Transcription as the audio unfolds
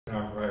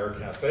Town Crier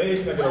Cafe.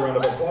 Can I get a round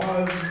of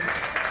applause?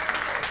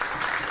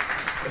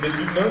 And if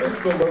you notice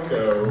the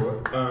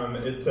logo,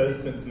 it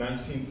says since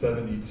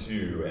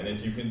 1972, and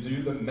if you can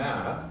do the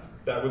math,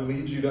 that would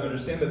lead you to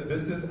understand that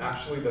this is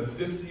actually the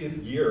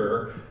 50th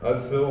year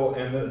of Phil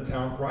and the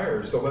Town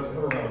Crier. So let's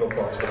have a round of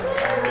applause for that.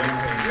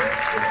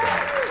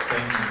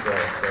 Thank you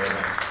guys very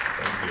much.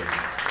 Thank you.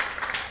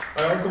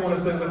 I also want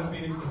to say let's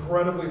be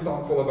incredibly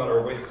thoughtful about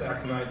our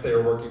waitstaff tonight. They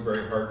are working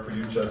very hard for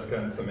you, Jessica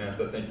and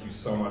Samantha. Thank you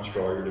so much for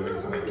all you're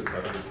doing to make us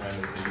have a good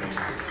time this evening.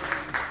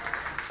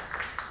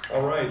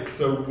 All right,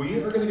 so we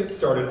are going to get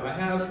started. I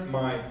have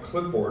my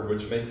clipboard,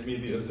 which makes me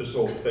the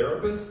official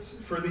therapist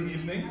for the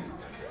evening.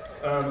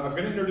 I'm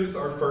going to introduce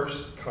our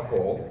first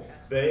couple.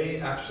 They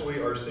actually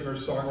are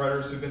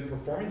singer-songwriters who've been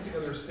performing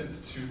together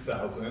since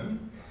 2000.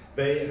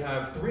 They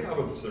have 3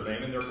 albums to their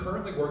name, and they're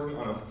currently working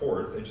on a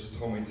 4th, they just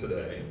told me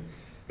today.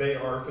 They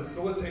are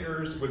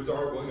facilitators with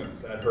Dara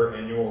Williams at her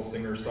annual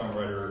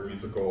singer-songwriter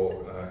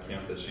musical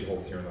camp that she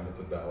holds here in the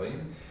Hudson Valley.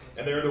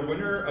 And they're the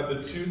winner of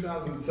the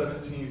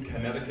 2017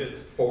 Connecticut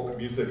Folk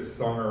Music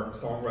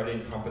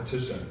Songwriting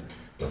Competition.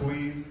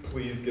 Please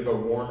give a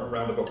warm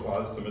round of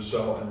applause to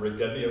Michelle and Rick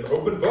Gedney of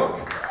Open Book.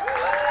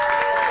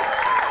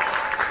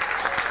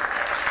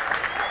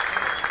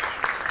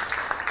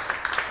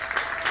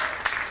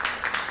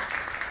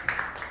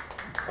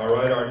 All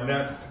right, our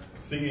next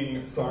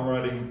singing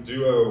songwriting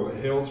duo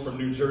hails from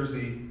New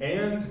Jersey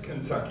and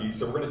Kentucky,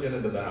 so we're going to get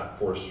into that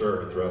for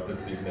sure throughout this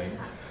evening.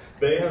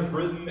 They have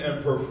written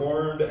and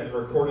performed and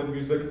recorded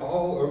music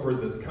all over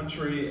this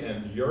country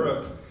and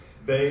Europe.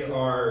 They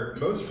are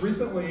most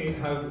recently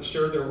have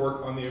shared their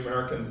work on the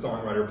American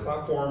Songwriter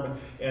platform,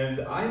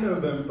 and I know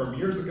them from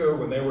years ago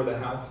when they were the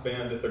house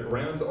band at the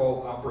Grand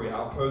Ole Opry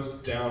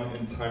Outpost down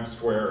in Times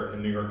Square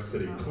in New York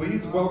City.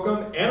 Please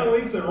welcome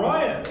Annalise and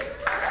Ryan.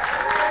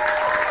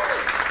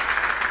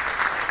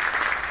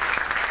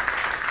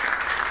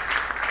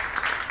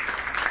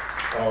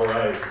 All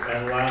right,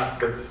 and last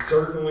but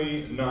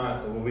certainly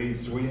not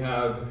least, we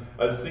have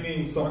a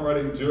singing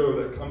songwriting duo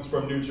that comes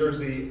from New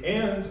Jersey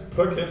and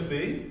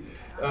Poughkeepsie.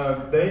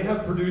 They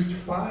have produced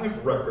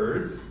 5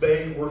 records.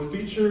 They were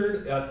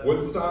featured at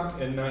Woodstock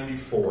in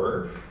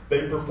 '94.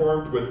 They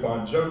performed with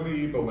Bon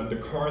Jovi, Belinda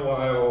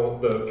Carlisle,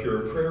 the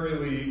Pure Prairie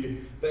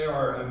League. They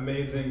are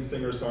amazing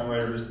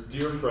singer-songwriters,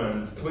 dear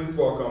friends. Please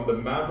welcome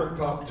the Maverick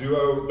pop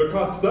duo, the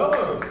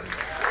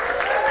Costellos.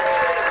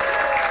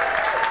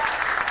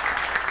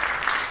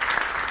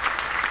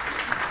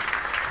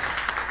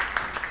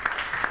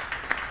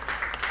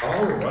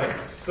 All right,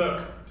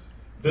 so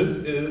this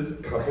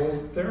is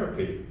couples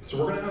therapy. So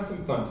we're going to have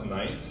some fun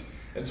tonight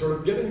and sort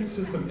of get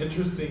into some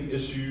interesting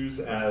issues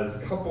as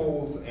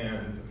couples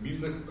and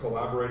music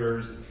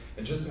collaborators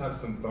and just have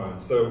some fun.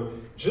 So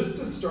just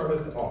to start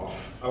us off,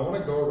 I want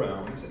to go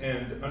around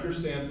and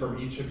understand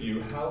from each of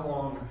you how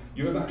long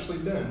you have actually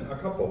been a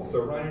couple.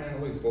 So Ryan and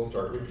Annalise, we'll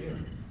start with you.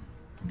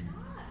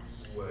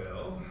 Gosh.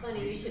 Well,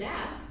 Funny you should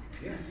ask.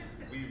 Yes,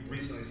 we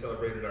recently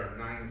celebrated our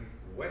 9th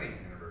wedding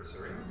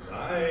anniversary.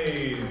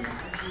 Nice.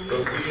 But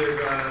we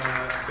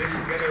have been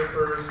together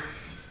for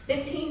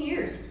 15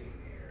 years. 15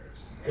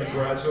 years.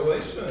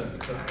 Congratulations.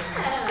 That's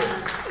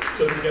fantastic.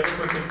 So together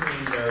for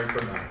 15, married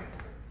for 9.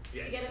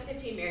 Yes. Together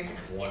 15, married for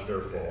 9.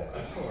 Wonderful.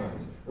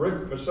 Excellent.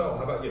 Rick, Michelle,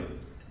 how about you?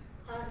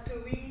 So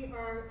we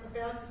are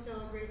about to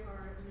celebrate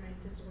our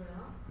 9th as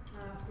well.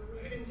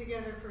 We've been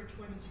together for 22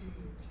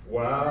 years.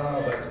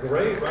 Wow, that's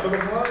great. Round of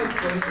applause.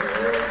 Thank you.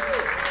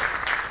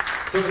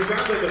 So it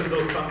sounds like there's a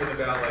little something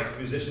about like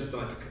musicians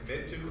don't have to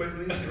commit too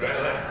quickly,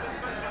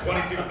 right?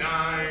 Like 22-9,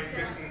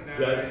 15-9.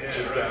 Yes, yeah,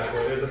 exactly.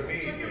 Right. There's a theme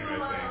It took here, them a I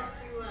while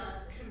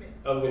to commit.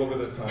 A little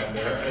bit of time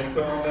there. And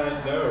so on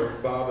that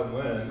note, Bob and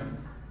Lynn,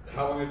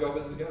 how long have y'all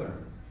been together?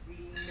 We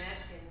met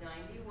in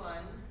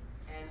 '91,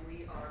 and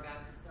we are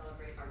about to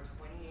celebrate our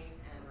 28th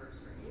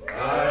anniversary.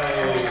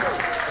 Nice.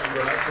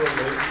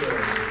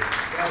 Congratulations.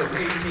 That was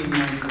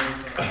 1891.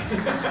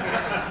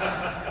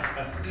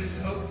 There's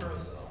hope for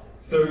us all.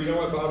 So you know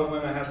what, Bob and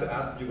Lynn, I have to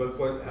ask you, let's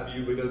have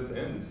you lead us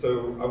in.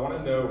 So I want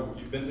to know,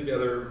 you've been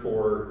together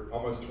for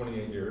almost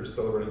 28 years,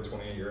 celebrating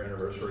 28-year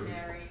anniversary.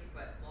 Married,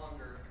 but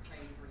longer.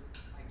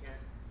 I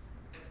guess,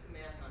 what's the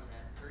math on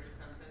that?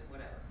 30-something?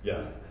 Whatever.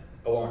 Yeah,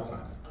 a long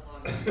time. A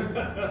long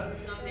time.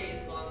 Some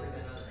days longer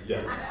than others.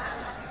 Yes.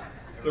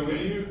 So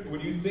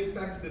when you think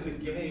back to the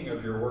beginning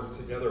of your work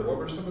together, what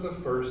were some of the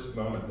first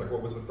moments? Like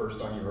what was the first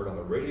song you heard on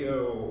the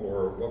radio,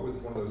 or what was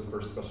one of those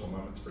first special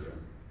moments for you?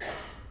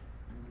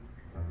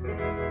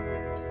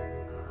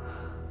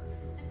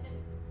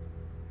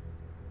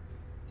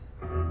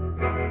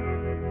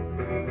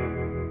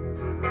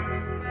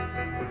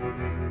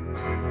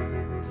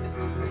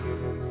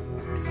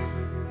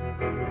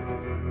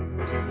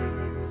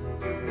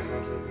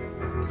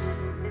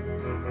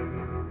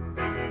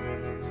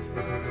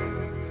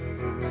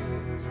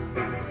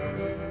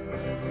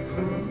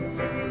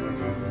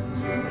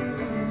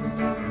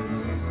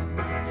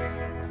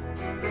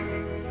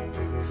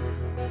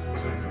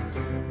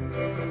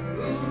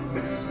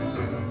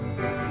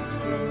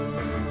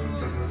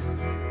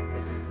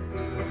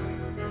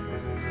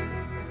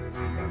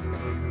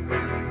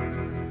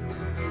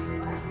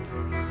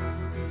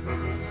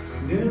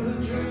 Never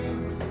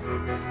dreamed,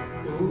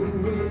 oh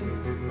wait,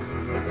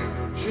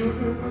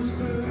 children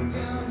whisper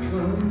down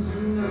comes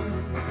the night.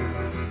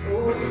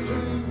 Always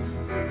dream,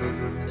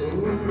 oh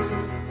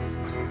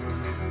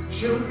wait,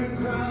 children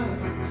cry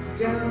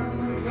down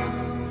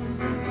comes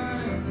the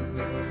night.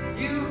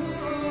 You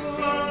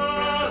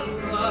are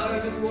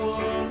the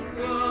one.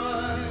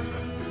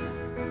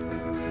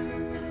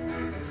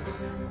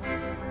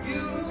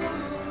 You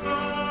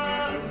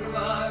are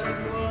the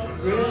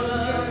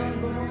Red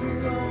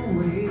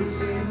always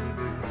sing,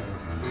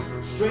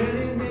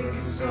 stranded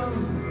naked some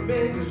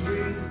Baker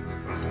Street.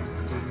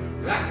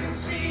 I can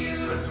see you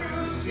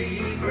through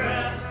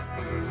seagrass.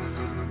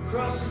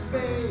 Across the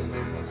bay,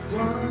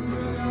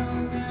 wandering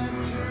on that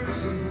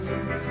Jersey.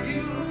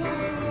 You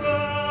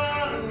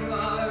are the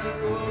one.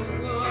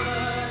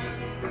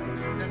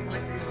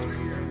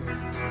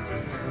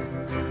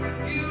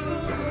 You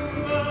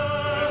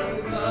are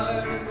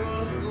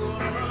the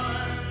one.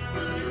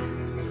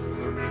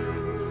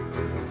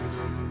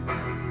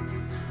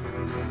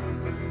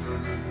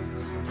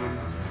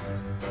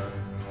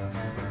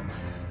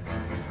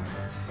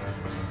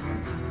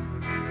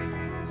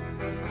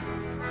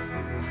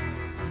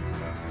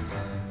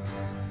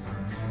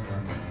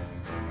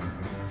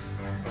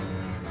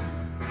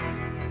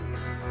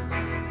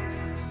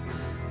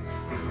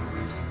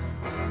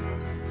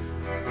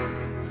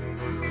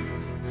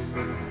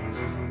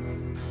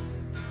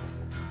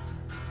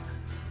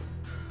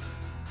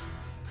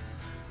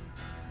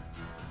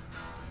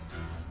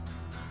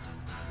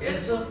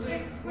 It's so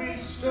thick we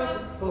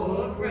struggle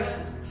for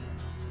breath.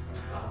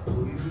 I'll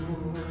pull you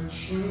over a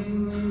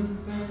chain link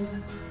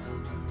fence,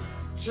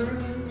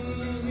 turning me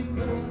and you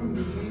pull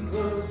me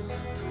close.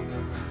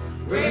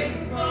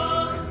 Rain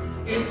falls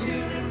into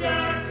the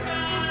dark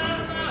time.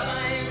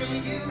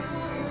 You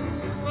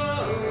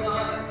are the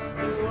one.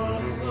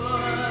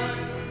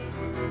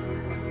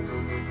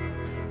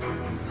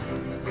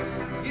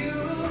 You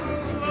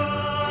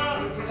are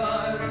the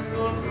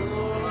one.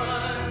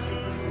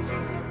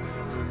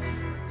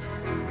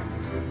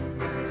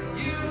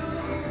 You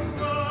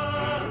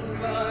are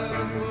the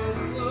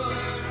one.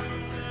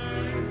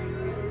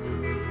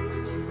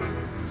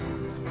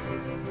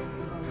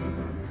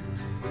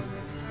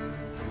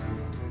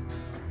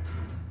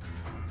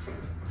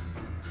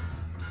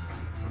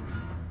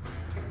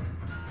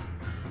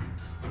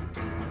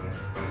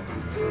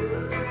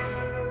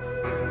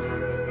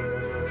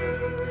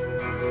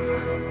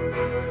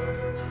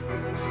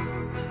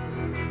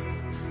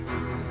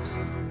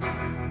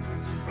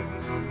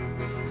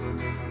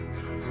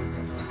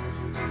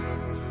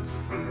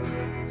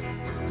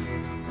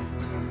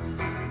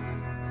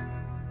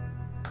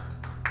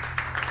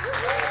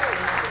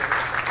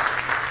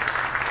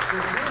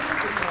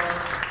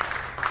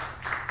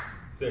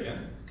 Say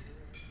again.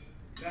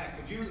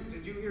 Matt,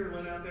 did you hear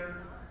Lynn out there?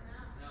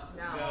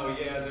 No. No,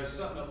 yeah, there's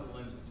something up with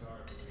Lynn's guitar.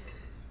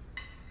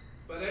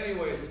 But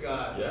anyway,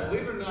 Scott, Yeah.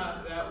 believe it or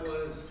not,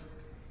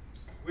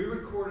 we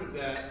recorded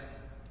that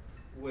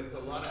with a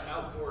lot of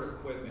outboard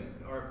equipment.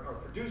 Our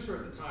producer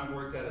at the time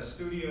worked at a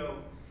studio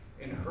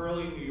in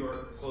Hurley, New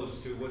York, close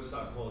to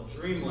Woodstock, called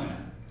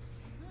Dreamland.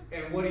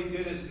 And what he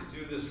did is to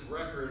do this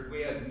record,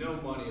 we had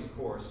no money, of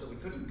course, so we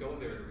couldn't go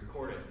there to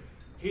record it.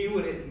 He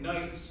would at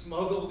night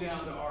smuggle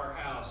down to our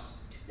house,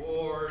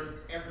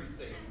 board,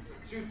 everything,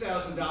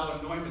 $2,000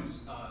 Neumann's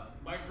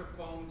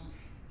microphones,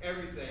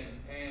 everything.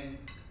 And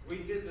we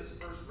did this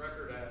first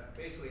record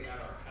basically at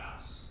our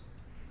house.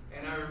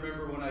 And I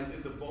remember when I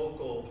did the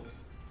vocal,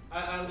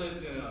 I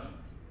lived in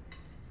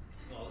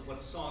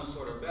what the song's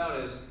sort of about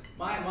is,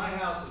 my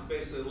house was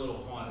basically a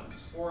little haunted.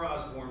 It's 4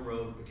 Osborne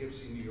Road,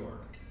 Poughkeepsie, New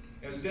York.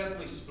 It was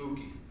definitely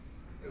spooky.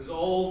 It was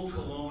old,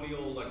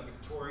 colonial, like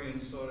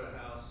Victorian sort of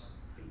house.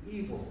 The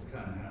evil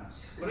kind of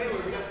house. But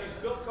anyway, we got these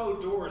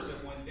Bilko doors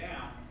that went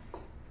down.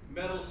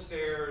 Metal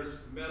stairs,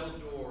 metal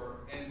door,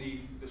 and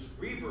this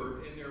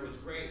reverb in there was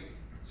great.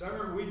 So I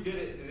remember we did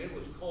it, and it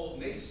was cold,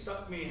 and they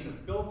stuck me in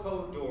the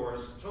Bilko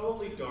doors,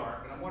 totally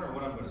dark, and I'm wondering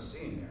what I'm going to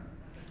see in there.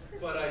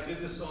 But I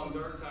did this song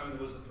Dark Time, and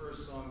it was the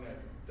first song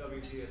that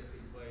WTSD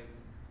played.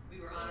 We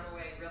were on our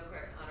way, real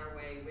quick, on our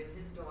way with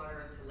his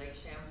daughter to Lake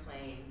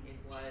Champlain. It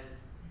was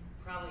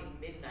probably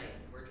midnight.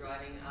 We're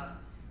driving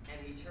up,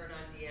 and we turn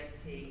on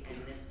DST,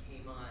 and this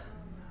came on,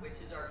 which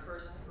is our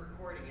first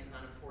recording. It's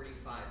on a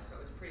 45, so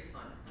it was pretty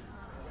fun.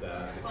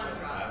 That is Fun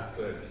drive.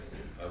 fantastic.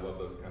 I love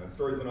those kind of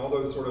stories and all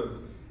those sort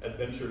of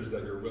adventures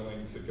that you're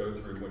willing to go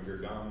through when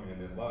you're young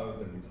and in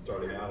love and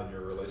starting out in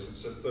your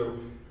relationship. So,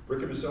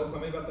 Rick and Michelle, tell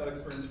me about that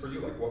experience for you.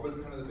 Like, what was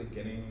kind of the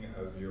beginning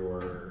of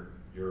your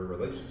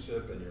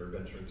relationship and your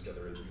venturing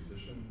together as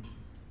musicians?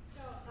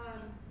 So,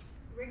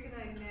 Rick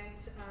and I met,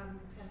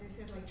 as I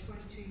said, like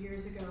 22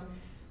 years ago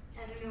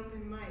at an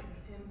open mic,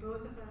 and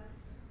both of us.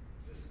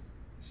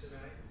 Should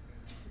I?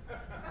 I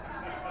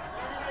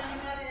don't know,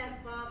 you gotta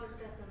ask Bob if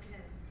that's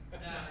okay.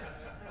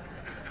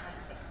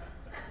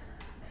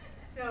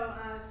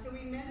 So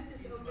we met at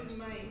this open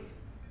mic,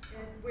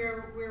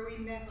 where we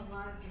met a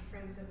lot of the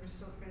friends that we're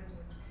still friends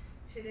with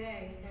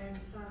today, and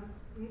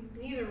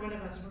neither one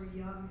of us were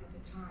young at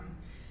the time.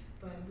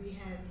 but we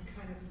had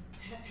kind of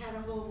had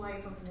a whole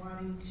life of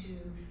wanting to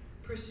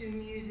pursue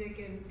music,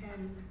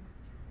 and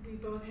we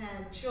both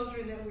had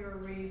children that we were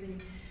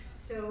raising.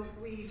 So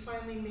we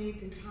finally made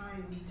the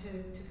time to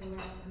go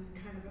out and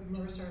kind of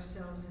immerse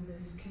ourselves in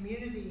this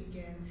community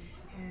again.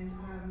 And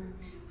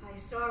I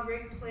saw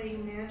Rick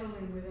playing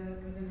mandolin with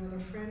another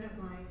friend of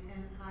mine,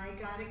 and I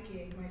got a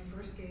gig, my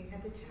first gig,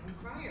 at the Towne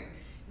Crier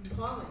in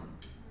Pauling.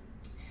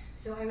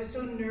 So I was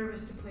so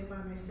nervous to play by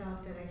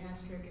myself that I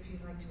asked Rick if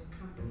he'd like to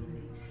accompany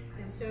me.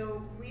 And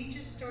so we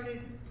just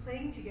started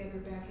playing together,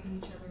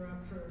 backing each other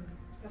up for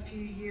a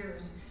few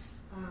years.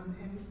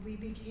 And we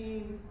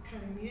became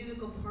kind of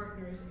musical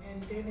partners,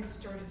 and then it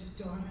started to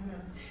dawn on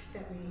us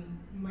that we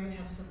might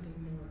have something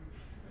more.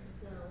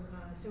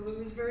 So it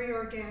was very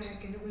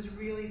organic, and it was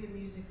really the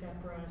music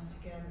that brought us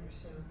together.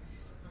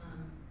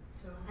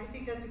 So I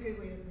think that's a good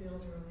way to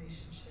build a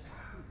relationship.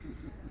 And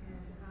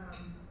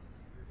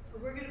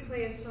we're going to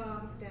play a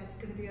song that's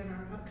going to be on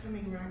our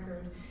upcoming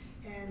record,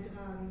 and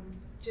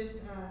just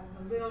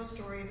a little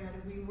story about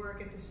it. We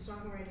work at this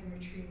songwriting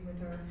retreat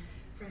with our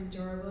friend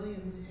Dora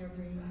Williams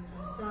every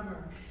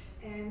summer,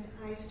 and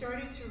I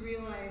started to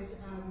realize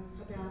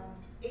about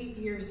 8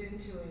 years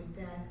into it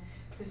that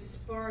the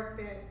spark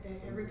that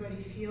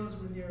everybody feels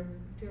when they're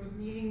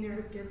meeting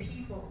their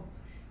people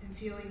and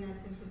feeling that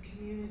sense of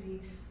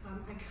community,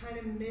 I kind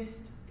of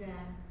missed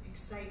that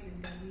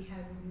excitement that we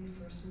had when we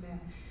first met.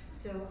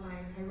 So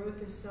I wrote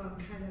this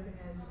song kind of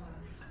as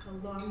a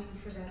longing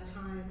for that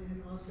time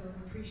and also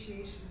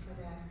appreciation for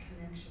that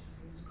connection.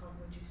 And it's called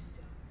Would You Still?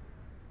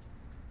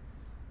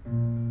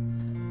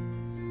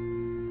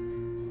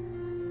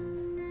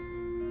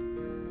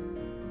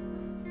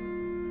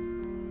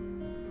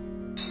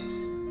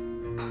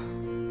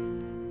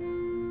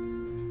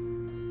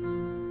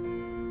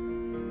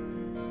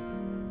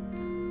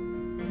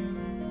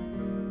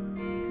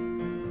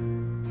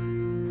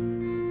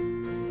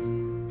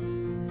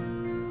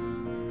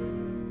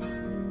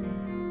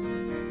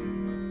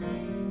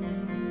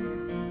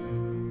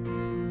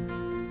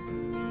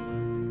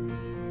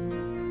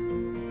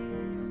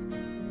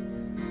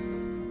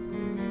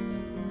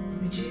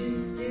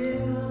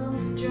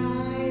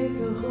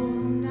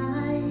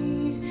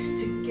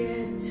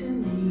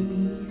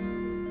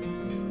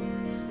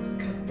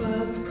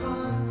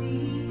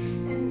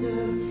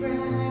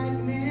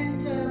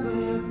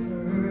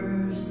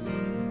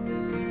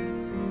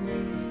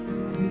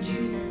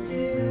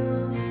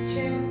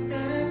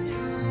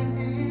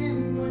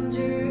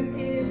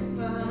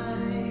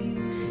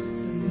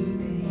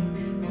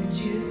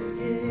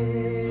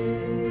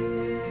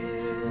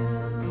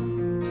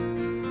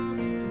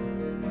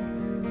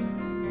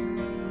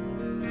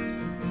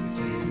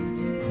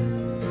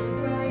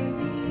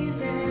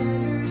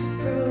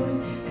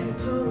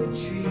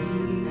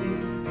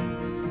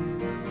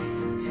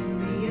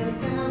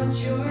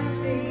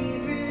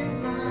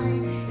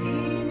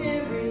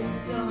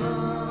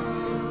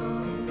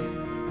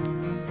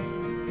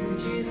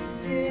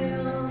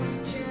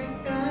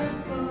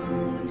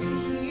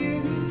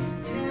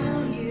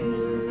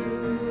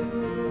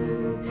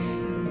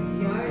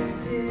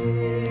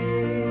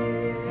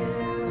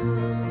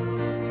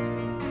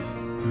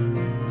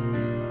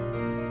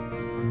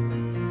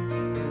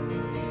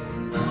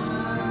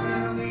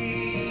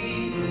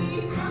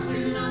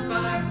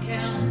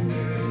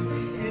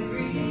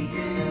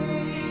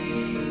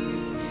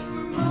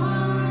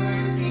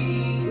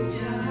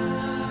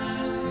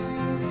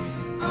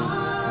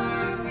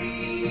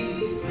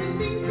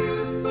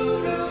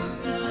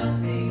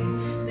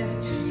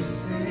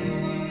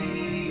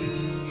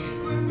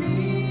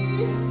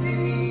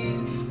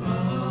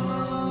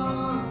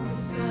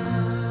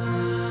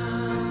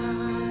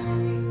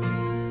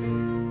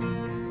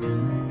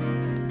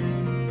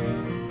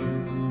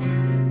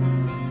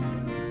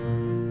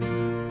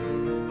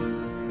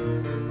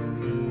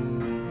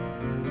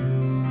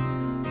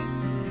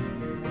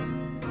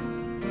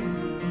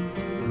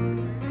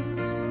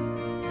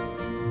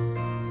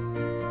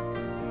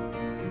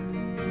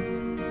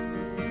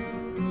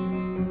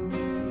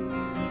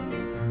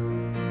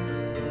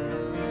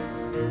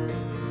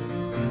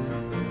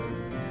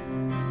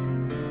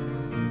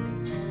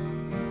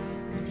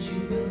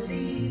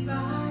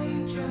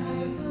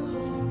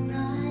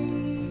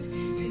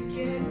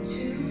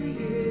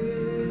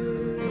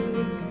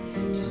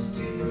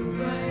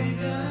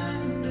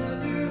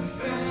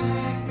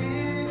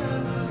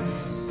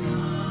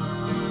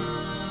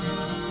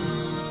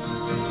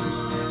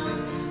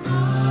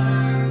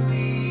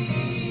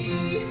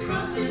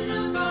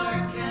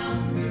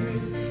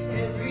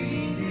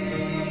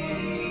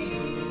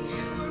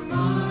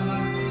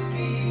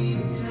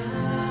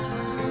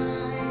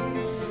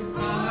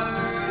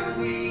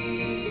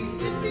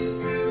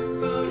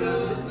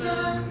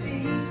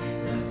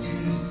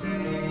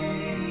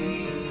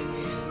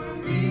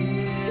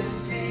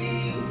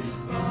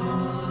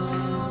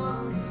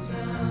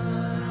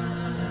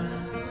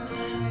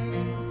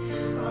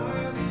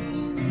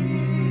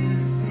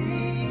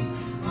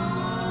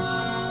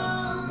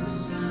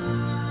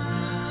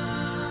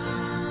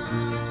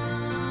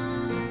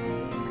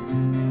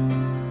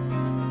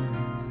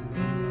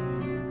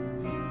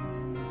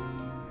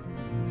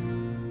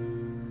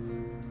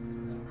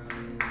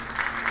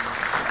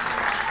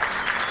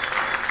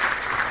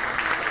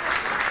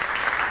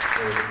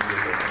 was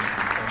beautiful. Thank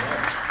you so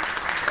much.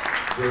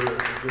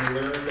 Your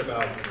lyric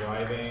about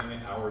driving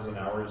hours and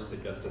hours to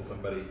get to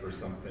somebody for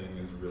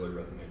something really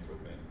resonates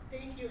with me.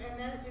 Thank you, and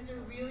that is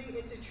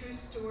it's a true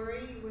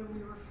story. When we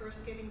were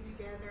first getting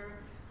together,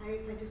 I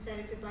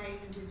decided to buy a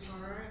new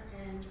guitar,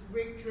 and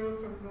Rick drove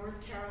from North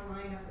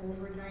Carolina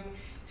overnight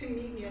to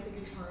meet me at the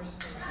guitar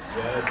store.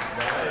 Yes,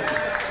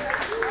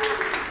 nice.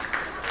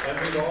 And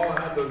we've all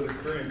had those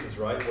experiences,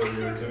 right, where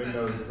you're doing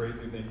those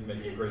crazy things,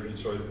 making crazy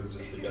choices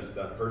just to get to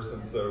that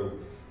person. So,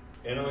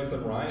 Annalise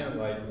and Ryan,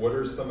 like, what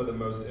are some of the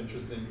most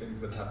interesting things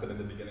that happened in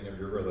the beginning of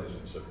your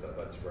relationship that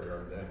led to where you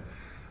are today?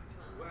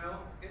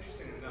 Well,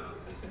 interesting enough,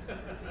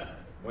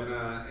 when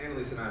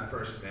Annalise and I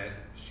first met,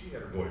 she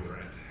had a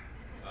boyfriend.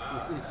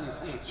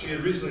 She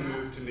had recently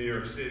moved to New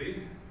York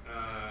City.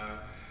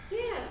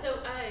 Yeah,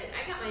 so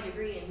I got my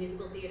degree in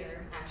musical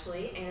theater,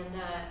 actually, and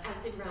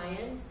as did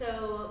Ryan.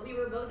 So we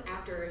were both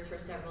actors for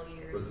several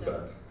years.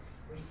 Respect. So,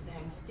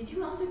 respect. Did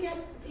you also get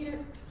theater?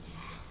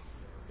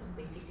 Yes. So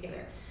we stick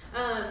together.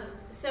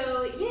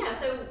 So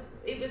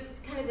it was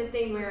kind of the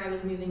thing where I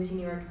was moving to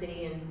New York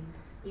City, and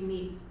you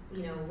meet,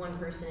 one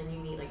person, and you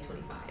meet like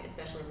 25,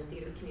 especially in the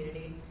theater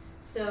community.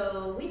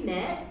 So we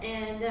met,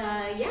 and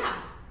I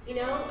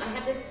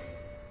had this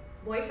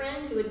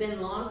boyfriend who had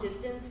been long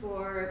distance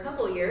for a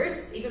couple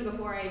years, even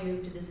before I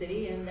moved to the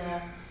city, and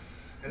met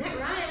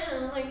Ryan, and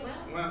I was like,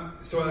 well,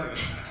 so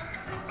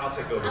I'll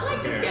take over I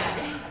like from this here.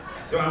 guy.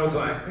 So I was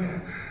like,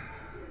 man,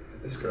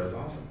 this girl's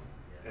awesome.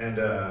 And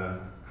I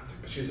was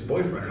like, but she's a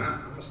boyfriend, and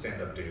I'm a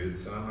stand-up dude,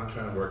 so I'm not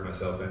trying to work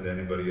myself into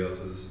anybody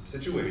else's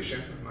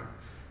situation. I'm not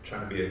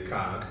trying to be a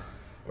cog,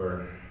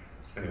 or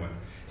anyway.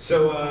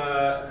 So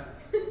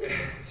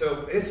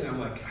basically, I'm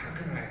like, how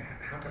can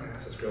I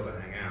ask this girl to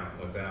hang out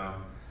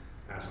without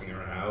asking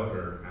her out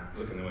or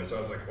looking away? So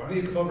I was like, why don't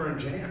you come over and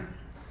jam?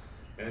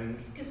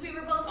 And because we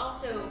were both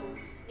also,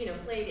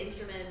 played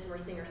instruments and were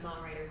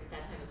singer-songwriters at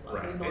that time as well.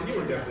 right, So we and you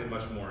were bonded. definitely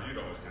much more. You'd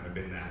always kind of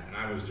been that, and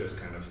I was just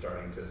kind of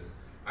starting to.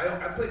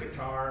 I played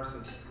guitar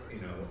since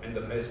end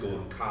of high school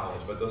and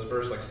college, but those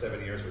first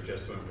 7 years were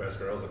just to impress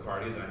girls at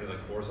parties, and I did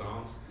 4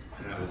 songs,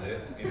 and that was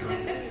it.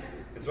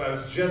 And so I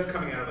was just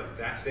coming out of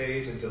that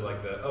stage into I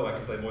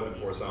can play more than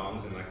 4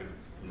 songs and I could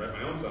write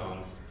my own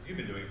songs. You've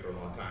been doing it for a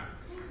long time.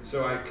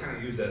 So I kind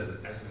of used that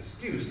as an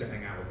excuse to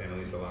hang out with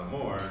Annalise a lot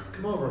more.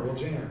 Come over, we'll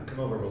jam.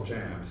 Come over, we'll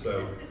jam.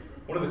 So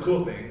one of the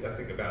cool things I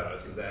think about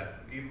us is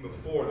that even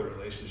before the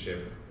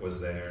relationship was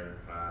there,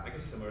 I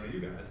guess similar to you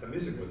guys, the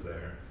music was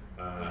there.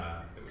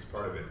 It was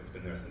part of it. It's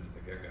been there since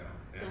the get-go.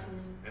 Definitely.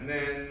 And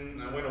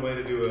then I went away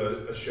to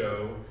do a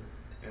show,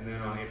 and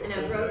then on April And I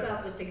Fool's broke Day.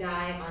 up with the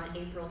guy on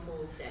April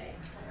Fool's Day.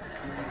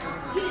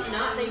 He did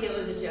not think it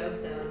was a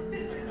joke, though.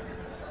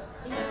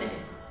 He didn't.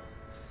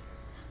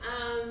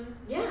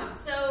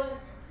 So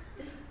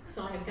this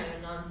song is kind of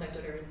a non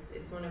sequitur.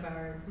 It's one of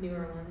our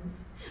newer ones.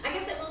 I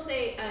guess I will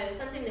say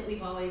something that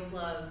we've always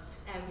loved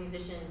as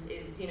musicians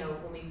is,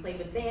 when we've played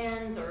with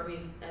bands or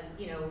we've,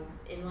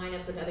 in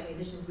lineups with other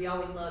musicians, we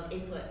always love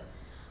input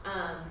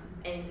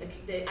and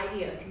the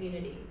idea of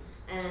community.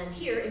 And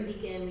here in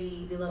Beacon,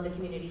 we love the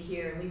community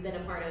here, and we've been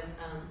a part of.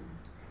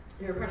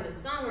 We were part of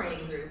the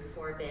songwriting group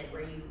for a bit,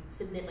 where you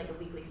submit a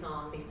weekly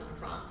song based on a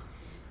prompt.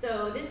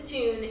 So this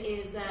tune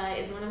is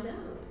one of those.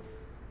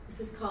 This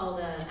is called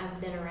 "I've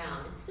Been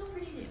Around." It's still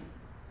pretty new.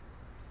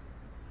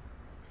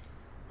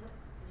 Oh,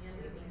 did you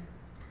unmute me?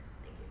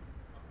 Thank you.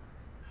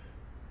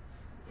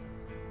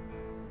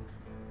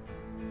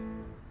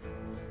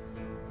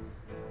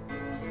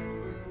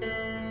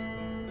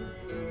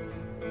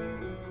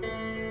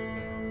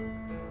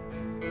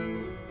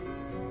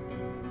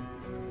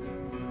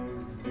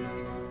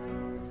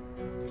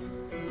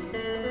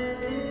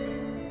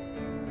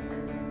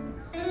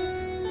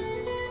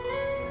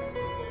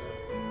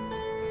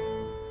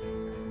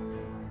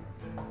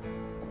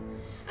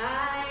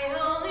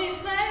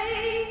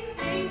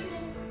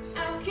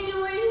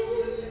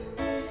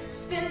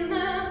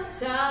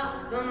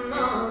 I'm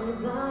on the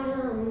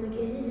bottom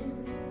again.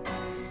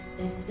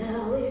 That's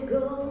how it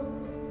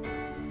goes.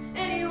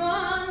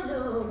 Anyone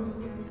knows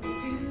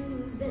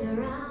who's been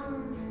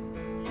around.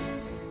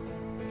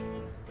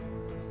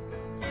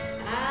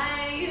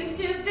 I used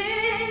to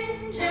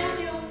binge on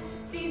your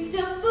feast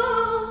of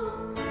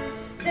fools.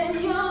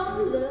 Then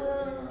your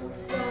love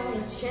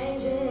started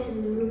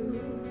changing the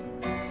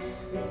rules.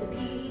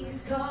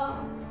 Recipes call,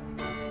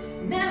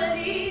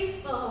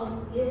 melodies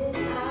fall. Yeah,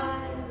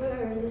 I've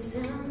heard the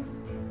sound.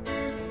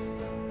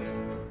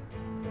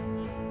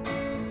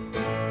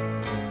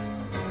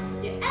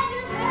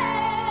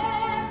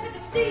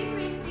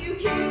 Secrets you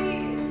keep.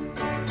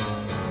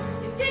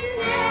 You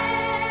didn't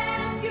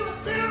ask, you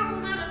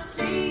assume I'm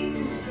asleep.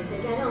 You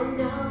think I don't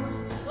know?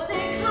 Well, then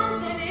it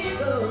comes and it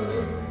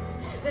goes.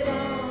 That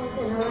I've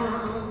been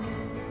around.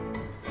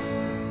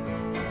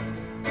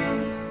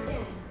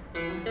 Yeah.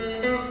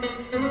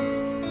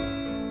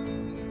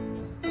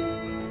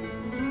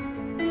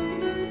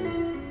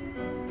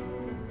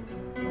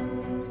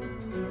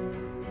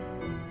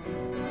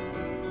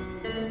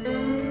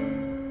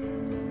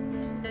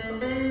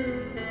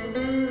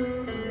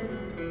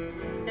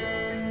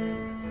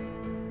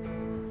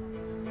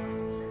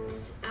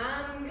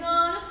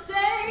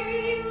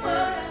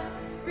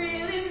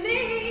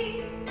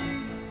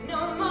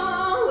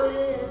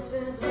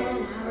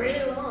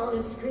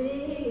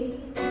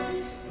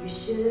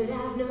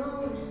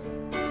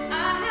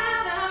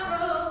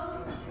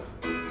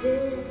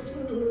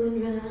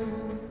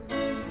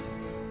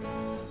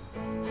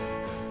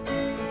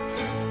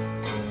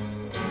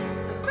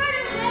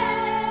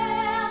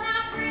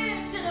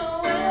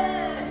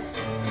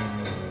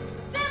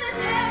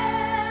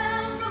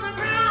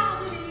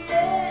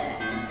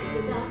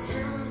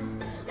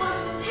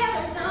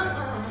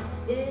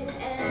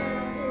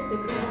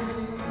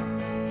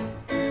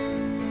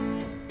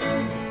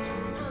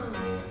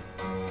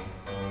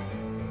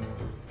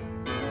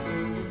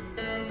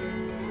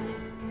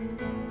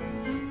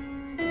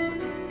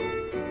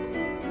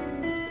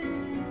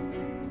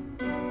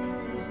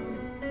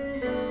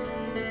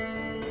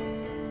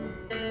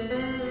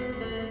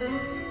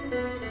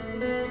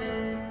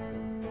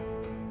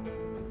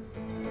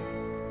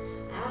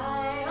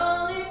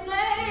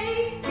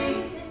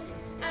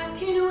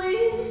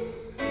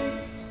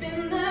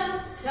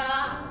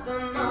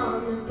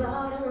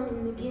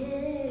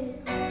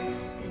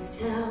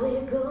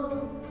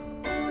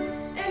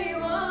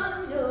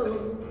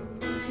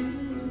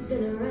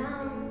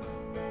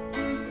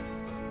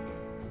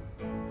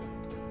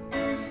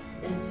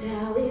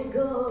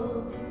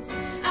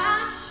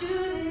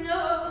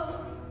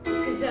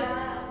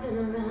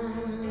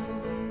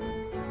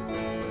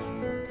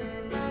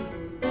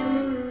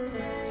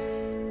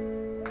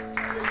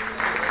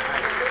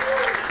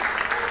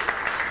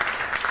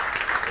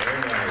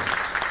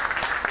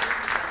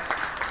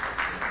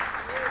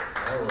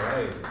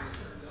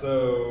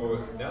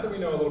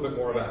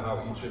 more about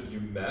how each of you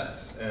met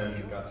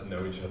and got to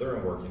know each other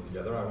and working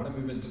together, I want to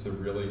move into the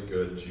really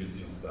good,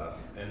 juicy stuff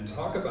and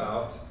talk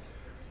about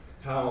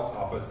how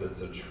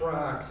opposites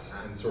attract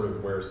and sort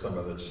of where some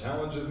of the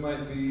challenges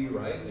might be,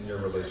 right, in your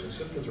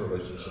relationship, because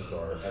relationships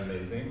are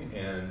amazing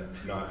and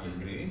not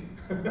easy.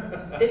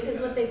 This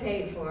is what they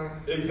paid for.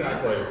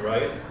 Exactly,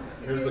 right?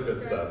 Here's the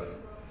good stuff.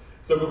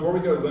 So before we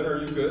go, Lynn, are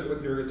you good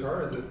with your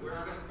guitar? Is it? We're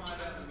going to find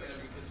out in a minute.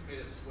 We just made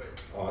a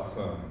switch.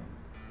 Awesome.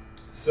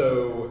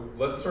 So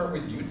let's start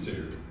with you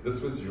two. This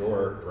was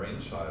your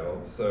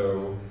brainchild.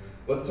 So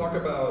let's talk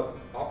about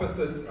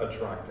opposites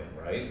attracting,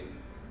 right?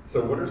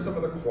 So what are some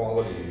of the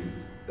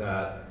qualities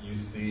that you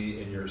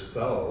see in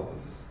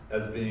yourselves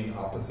as being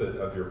opposite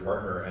of your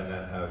partner and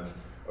that have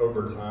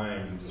over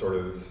time sort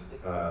of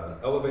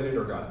elevated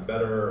or gotten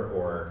better,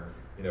 or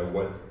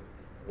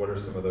what are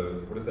some of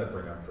the, what does that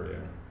bring up for you?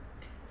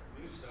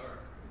 You start.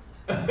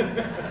 You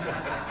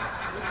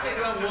think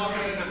I'm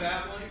walking into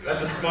that one?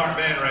 That's a smart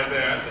man right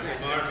there. That's a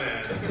smart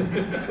man.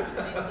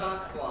 The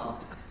softball.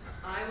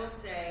 I will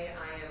say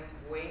I am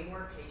way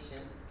more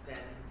patient than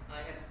I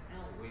have.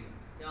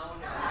 No.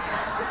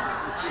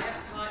 I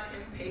have taught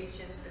him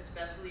patience,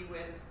 especially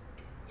with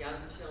young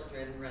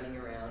children running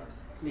around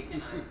big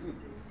time.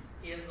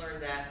 He has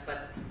learned that,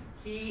 but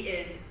he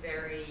is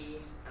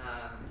very,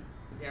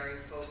 very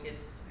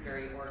focused,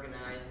 very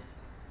organized,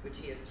 which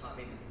he has taught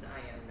me because I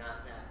am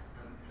not that.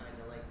 I'm kind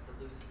of like the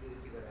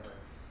loosey-goosey, whatever.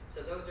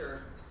 So those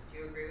are. Do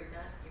you agree with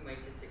that? You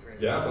might disagree.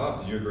 Yeah,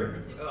 Bob, do you agree?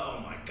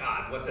 Oh my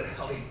God, what the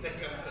hell do you think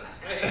I'm going to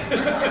say?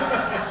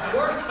 Of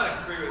course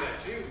I agree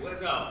with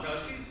that. No,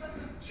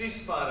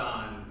 she's spot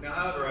on. Now,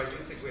 however, I do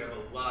think we have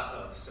a lot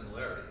of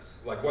similarities.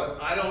 Like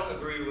what? I don't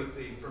agree with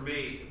for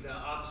me, the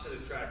opposite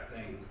attract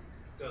thing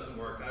doesn't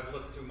work. I've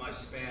looked through my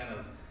span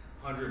of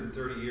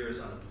 130 years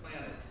on the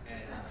planet,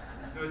 and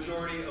the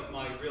majority of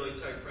my really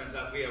tight friends,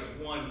 we have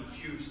one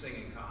huge thing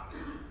in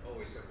common,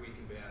 always that we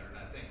can banter. And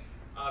I think,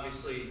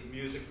 obviously,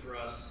 music for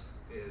us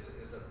is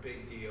a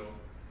big deal.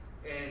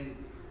 And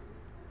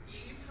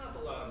she caught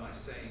a lot of my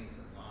sayings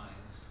and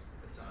lines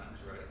at times,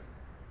 right?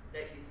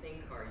 That you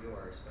think are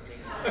yours, but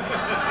maybe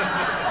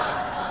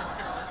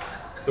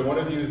So one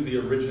of you is the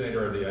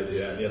originator of the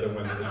idea, and the other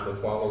one is the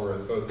follower,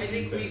 and both of I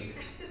you think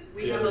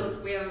we have a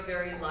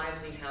very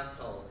lively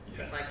household,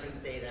 Yes. if I can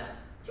say that.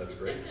 That's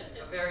great.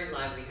 A very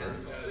lively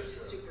household, which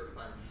is super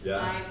fun. Yeah.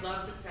 I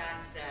love the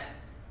fact that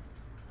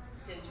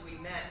since we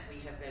met, we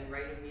have been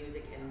writing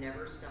music and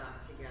never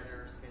stopped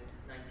together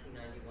since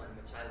 1991,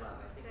 which I love.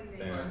 I think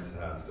it's fun.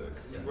 Fantastic.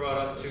 You brought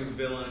up two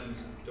villains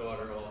and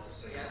daughter all at the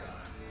same Yeah.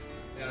 time.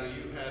 Now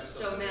you have So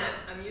something. Matt,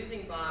 I'm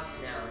using Bob's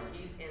now, and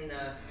he's in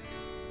the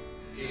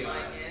DI.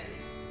 my end.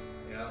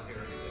 Yeah, I don't hear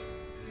anything.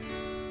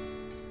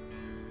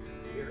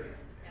 You hear it?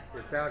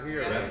 It's out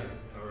here. Yeah. Right.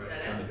 All right.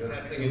 Is Sounded Is good.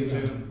 that thing in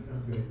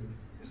tune?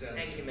 Is that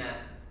Thank you, Matt.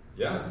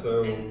 Yeah,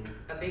 so And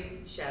a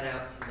big shout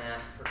out to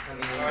Matt for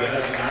coming in. yeah,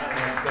 that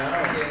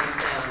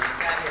sounds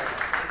Fabulous.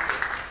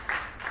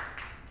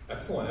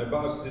 excellent. And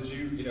Bob, did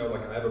you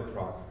like I have a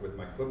prop with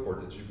my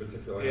clipboard. Did you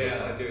particularly? have a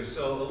Yeah, I prop? do.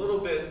 So a little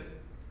bit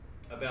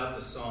about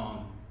the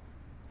song,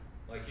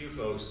 like you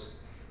folks.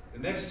 The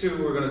next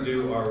two we're going to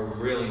do are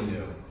really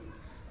new.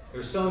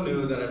 They're so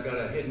new that I've got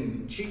a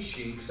hidden cheat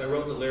sheet because I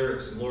wrote the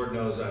lyrics and Lord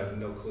knows I have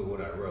no clue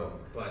what I wrote.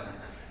 But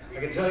I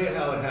can tell you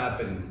how it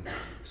happened.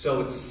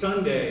 So it's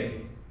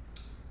Sunday,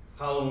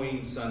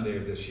 Halloween Sunday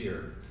of this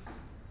year.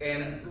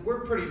 And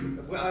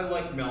I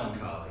like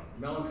melancholy.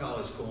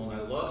 Melancholy is cool, and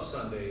I love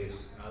Sundays,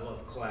 and I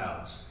love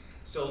clouds.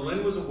 So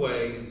Lynn was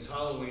away, it's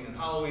Halloween, and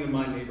Halloween in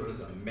my neighborhood is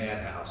a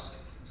madhouse.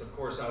 So of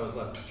course I was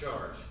left in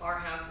charge. Our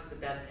house is the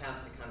best house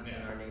to come to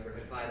in our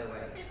neighborhood, by the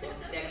way.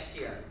 Next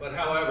year. But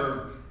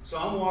however, so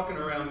I'm walking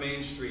around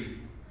Main Street.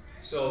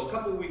 So a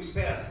couple of weeks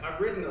passed. I've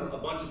written a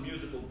bunch of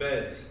musical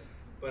beds,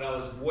 but I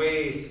was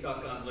way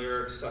stuck on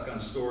lyrics, stuck on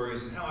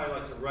stories, and how I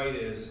like to write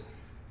is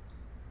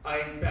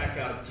I back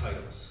out of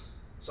titles.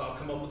 So I'll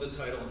come up with a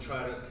title and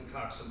try to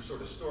concoct some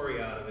sort of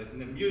story out of it. And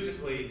then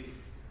musically,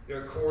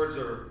 their chords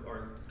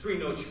are three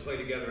notes you play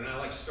together, and I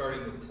like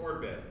starting with a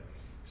chord bed.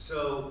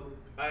 So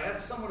I had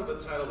somewhat of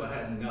a title, but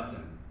had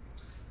nothing.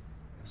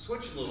 I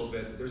switched a little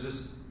bit. There's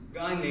this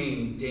guy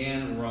named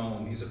Dan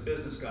Rome. He's a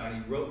business guy,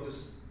 and he wrote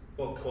this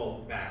book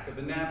called Back of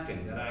the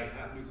Napkin that I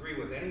happen to agree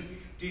with. Any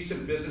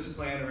decent business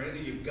plan or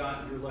anything you've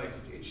got in your life,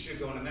 it should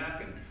go on a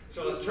napkin.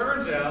 So it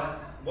turns out,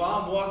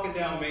 while I'm walking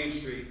down Main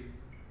Street,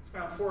 it's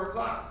around 4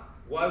 o'clock.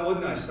 Why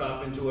wouldn't I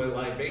stop into a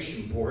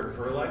libation board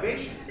for a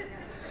libation?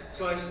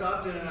 So I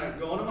stopped in and I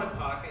go into my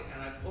pocket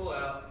and I pull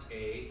out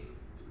a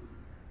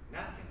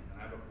napkin and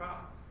I have a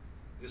prop.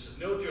 This is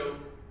no joke.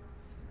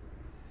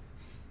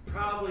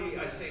 Probably,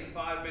 I say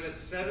 5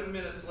 minutes, 7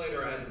 minutes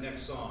later I had the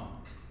next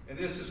song. And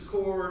this is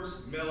chords,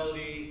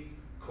 melody,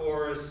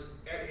 chorus,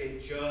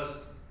 it just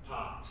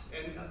popped.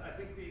 And I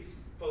think these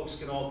folks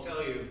can all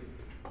tell you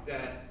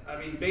that,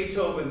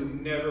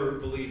 Beethoven never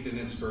believed in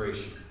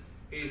inspiration.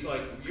 He's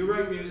like, you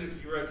write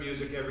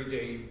music every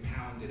day, you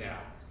pound it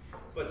out.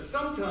 But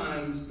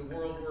sometimes the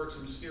world works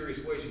in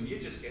mysterious ways and you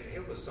just get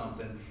hit with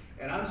something.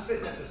 And I'm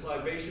sitting at this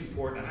libation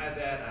port and I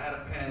had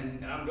a pen,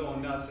 and I'm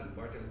going nuts. And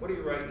Bart said, "What are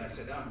you writing?" I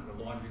said, "I'm the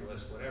laundry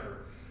list,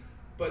 whatever."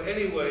 But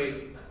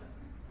anyway,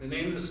 the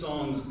name of the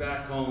song is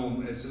Back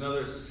Home. It's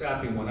another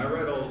sappy one. I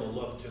read all the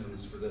love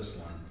tunes for this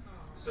one.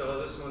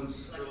 So this one's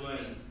for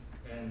Lynn.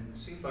 And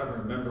see if I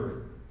remember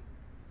it.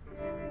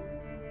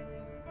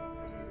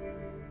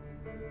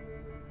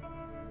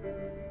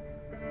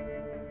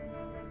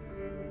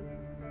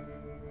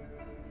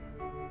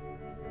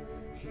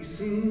 He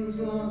seems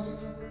lost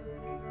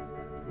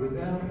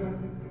without her,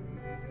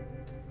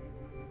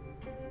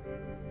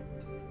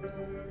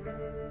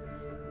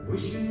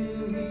 wishing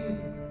he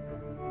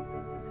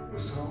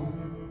was home.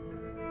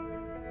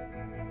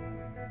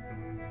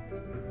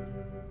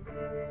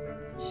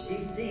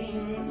 She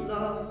seems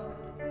lost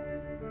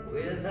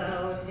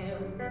without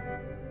him,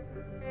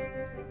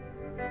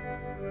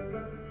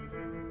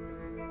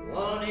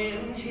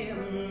 wanting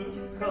him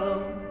to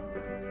come,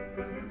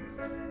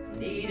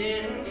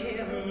 needing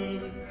him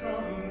to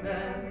come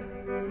back.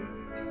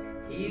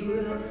 He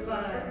will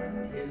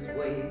find his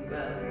way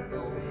back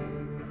home.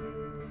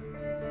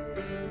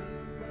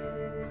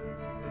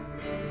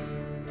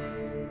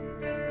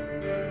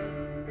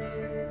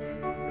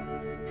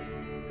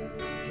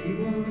 He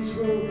once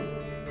wrote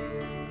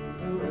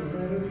her a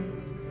letter,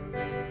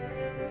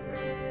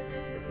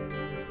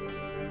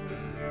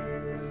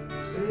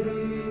 said he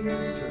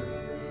missed her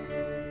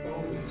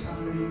all the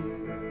time.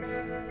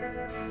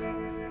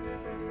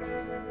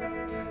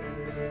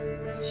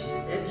 She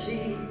said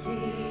she'd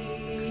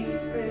keep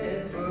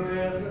it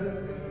forever.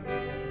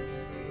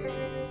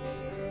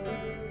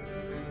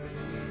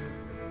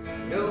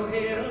 No,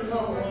 he'll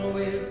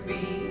always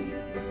be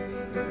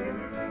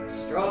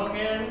strong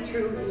and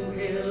true.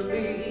 He'll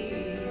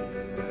be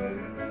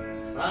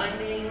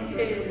finding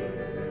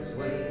his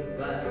way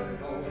back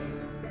home.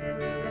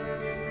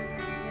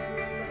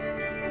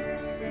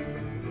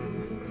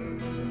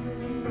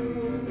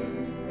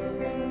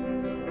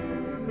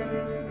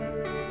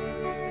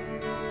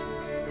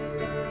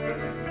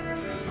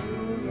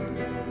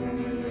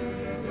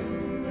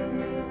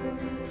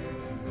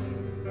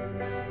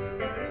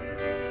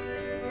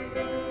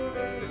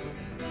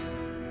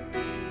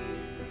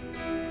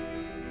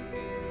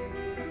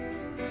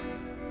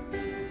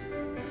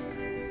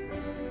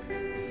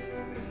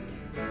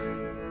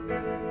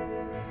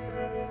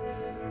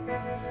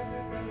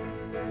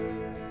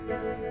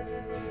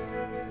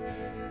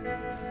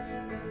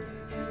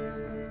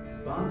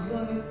 Bonds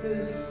like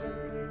this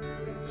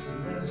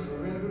should last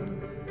forever.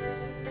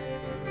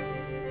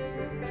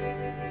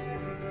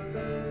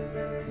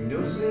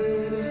 No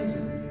sad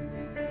ending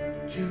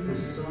to the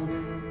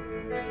song.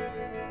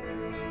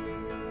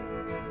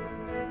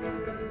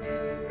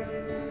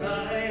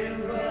 By and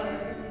by,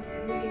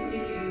 he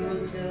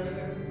will tell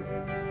her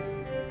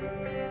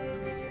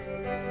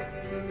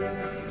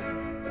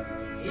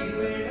he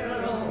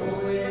will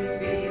always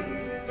be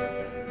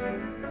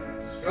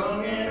strong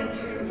and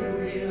true.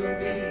 He'll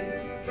be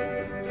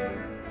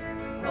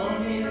on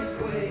his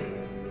way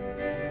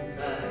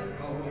back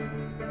home.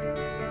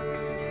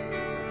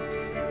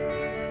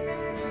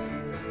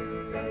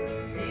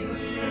 He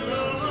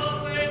will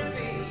always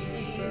be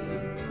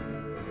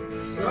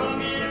strong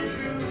and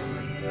true.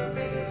 He'll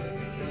be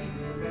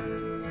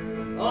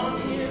on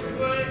his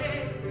way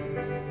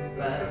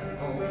back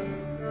home.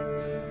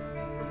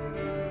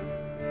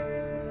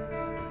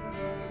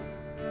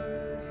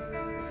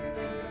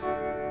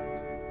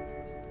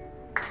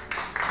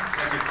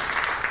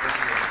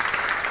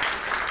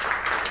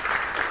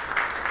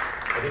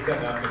 I think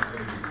that napkin's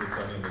going to be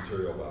Smithsonian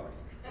material, Bob.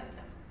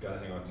 Gotta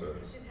hang on to it.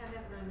 We should have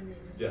that laminated.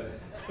 Yes.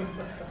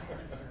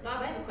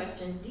 Bob, I have a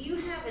question. Do you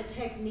have a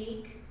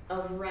technique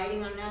of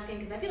writing on a napkin?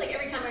 Because I feel like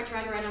every time I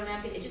try to write on a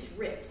napkin, it just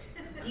rips.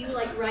 Do you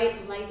like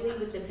write lightly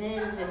with the pen?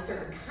 Is it a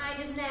certain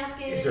kind of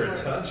napkin? Is there a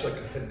touch, like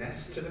a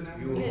finesse to the You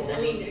napkin? Because, hold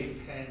I mean-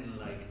 a pen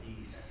like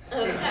these.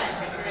 Okay,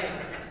 right.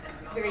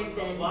 It's very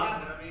zen. A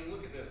lot, I mean,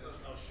 look at this.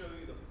 I'll show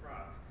you the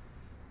prop.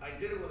 I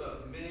did it with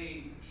a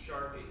mini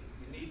Sharpie.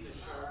 You need the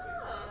Sharpie.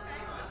 Oh,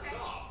 It's okay.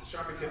 soft. The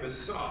Sharpie tip is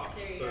soft,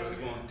 There you so go.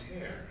 it won't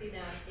tear. I see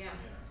that,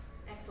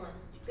 yeah. Excellent.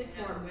 Good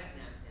Have a form. wet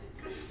napkin.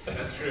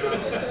 That's true.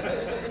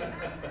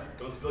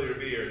 Don't spill your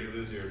beer, you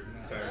lose your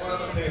entire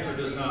Toilet paper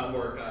does not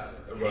work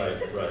either.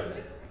 Right,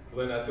 right.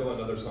 Lynn, I feel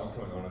another song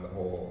coming on in the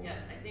whole.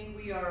 Yes, I think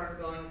we are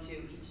going to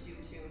each do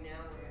two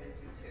now. We're going to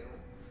do two.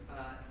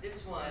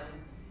 This one,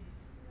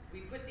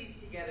 we put these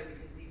together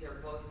because these are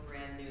both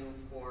brand new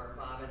for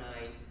Bob and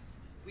I.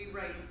 We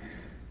write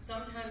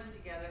sometimes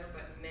together,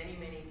 but many,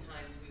 many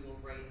times we will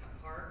write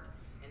apart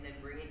and then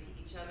bring it to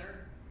each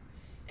other.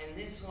 And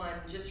this one,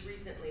 just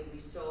recently, we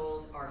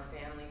sold our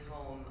family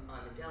home on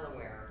the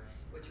Delaware,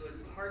 which was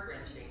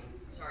heart-wrenching.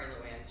 Sorry,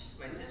 Luann,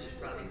 my sister's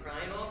probably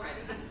crying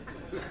already.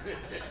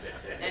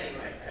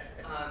 Anyway,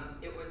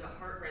 it was a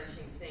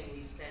heart-wrenching thing.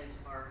 We spent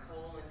our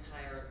whole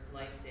entire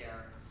life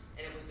there,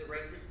 and it was the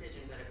right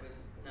decision, but it was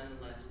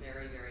nonetheless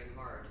very, very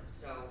hard.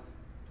 So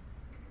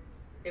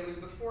it was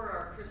before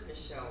our Christmas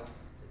show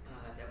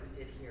that we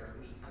did here.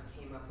 I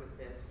came up with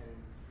this, and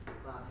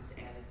Bob has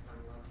added some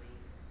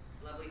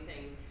lovely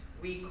things.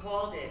 We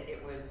called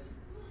it was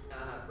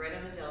right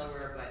on the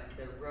Delaware, but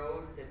the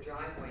road, the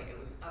driveway, it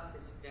was up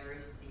this very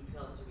steep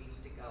hill, so we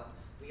used to go.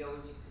 We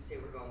always used to say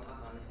we're going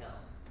up on the hill.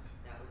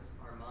 That was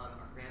our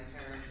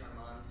grandparents, our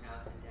mom's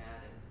house and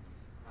dad, and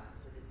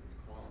so this is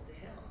called the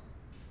hill.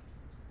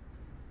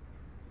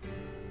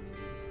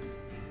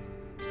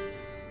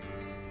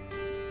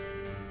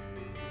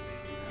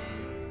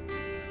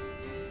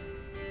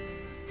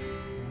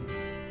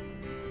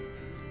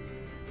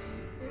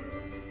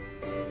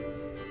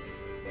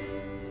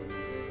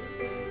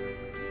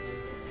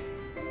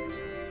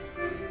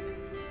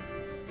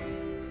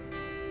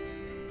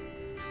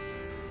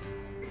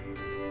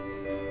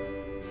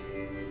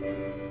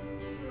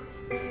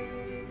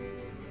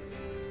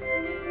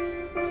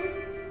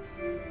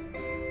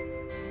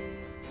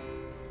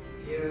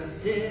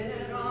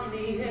 Sit on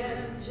the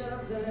edge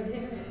of the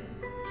hill,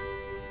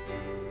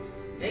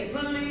 make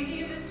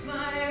believe it's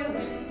my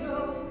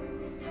window.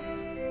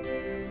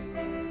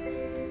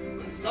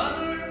 When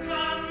summer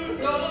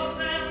comes,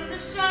 open the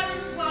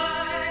shutters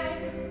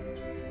wide,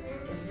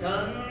 the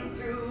sun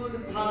through the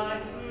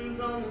pines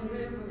on the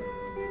river.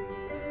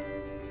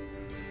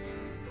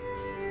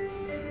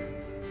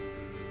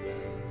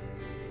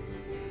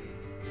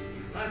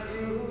 I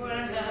grew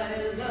and I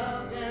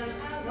loved and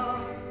I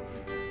lost.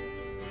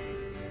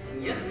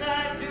 Yes,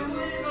 I do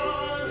it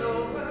all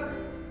over.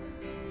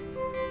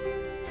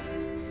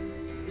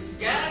 You're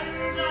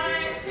scattered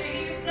like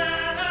leaves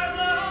that are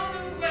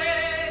blown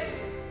away.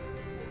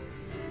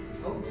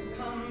 Hope to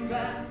come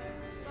back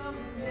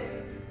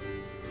someday.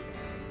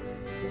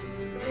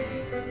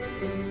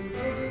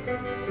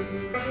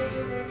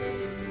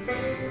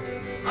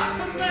 I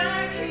come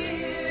back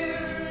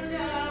here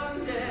now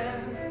and then.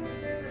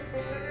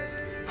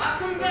 I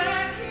come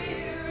back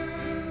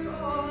here,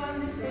 oh, I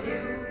miss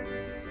you.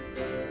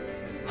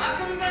 I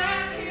come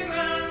back here,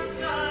 I'm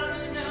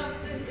climbing up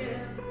the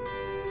hill.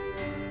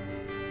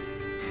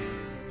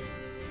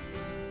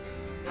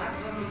 I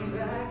come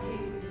back here.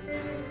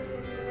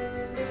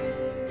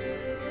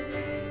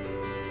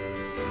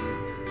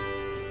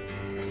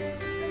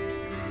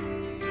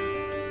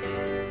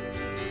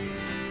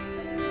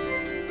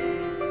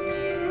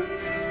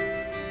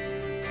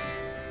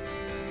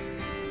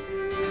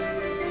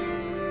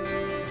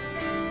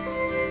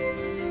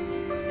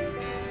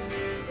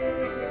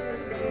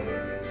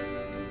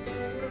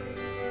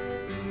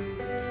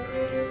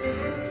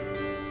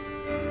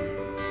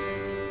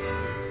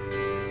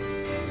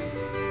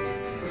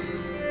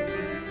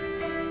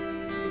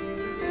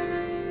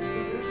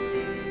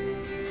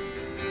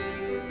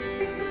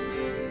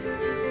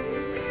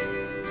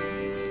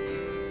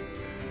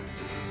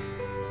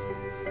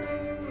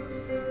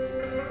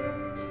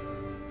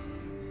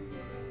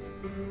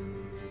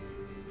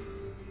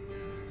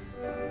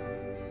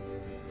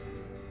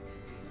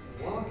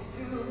 Walk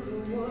through the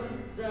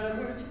woods, I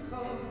heard you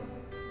call.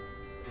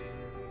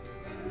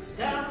 It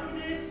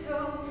sounded so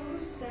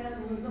sad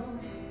and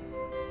lonely.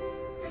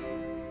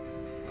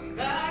 I'm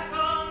back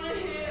on the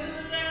hill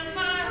and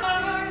my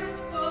heart is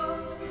full.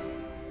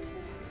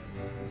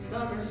 The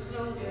summer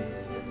slowly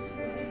slips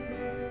away.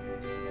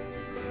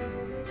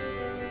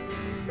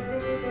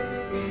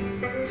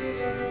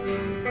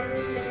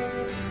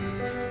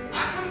 I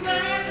come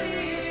back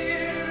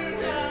here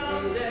now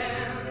and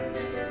then.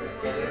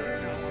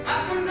 I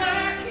come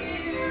back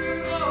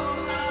here, oh,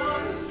 how I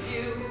miss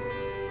you.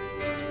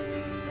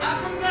 I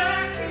come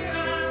back here,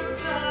 I'm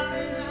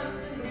climbing up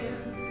the hill.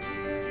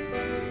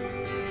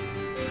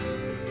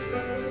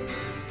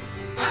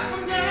 I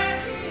come back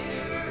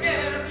here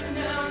every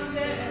now and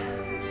then.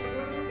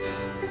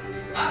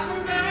 I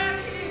come back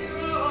here,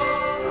 oh,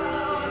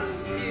 how I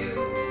miss you.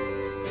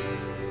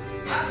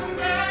 I come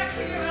back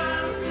here,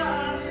 I'm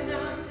climbing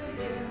up the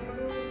hill.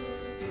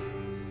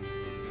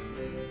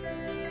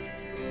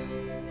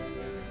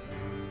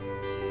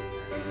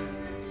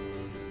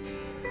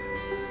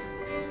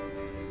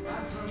 I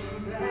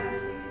come back.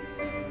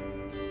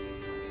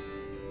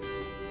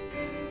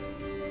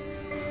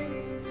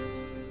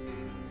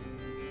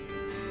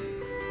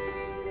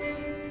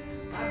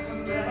 I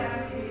come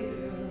back here.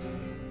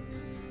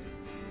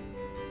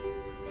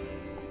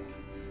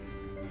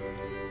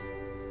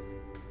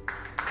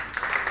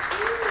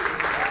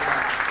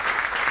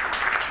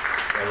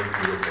 That was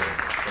beautiful.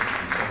 Thank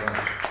you so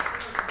much.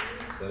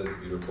 That is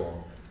beautiful.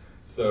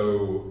 So,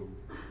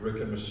 Rick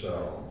and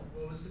Michelle.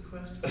 What was the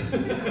question?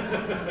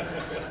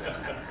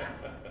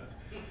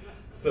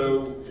 So,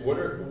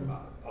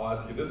 I'll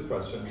ask you this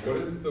question. What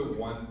is the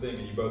one thing,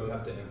 and you both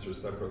have to answer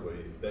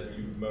separately, that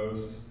you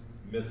most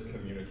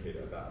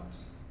miscommunicate about?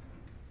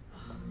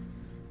 I'll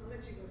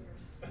let you go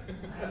first.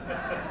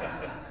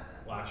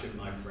 Watch it,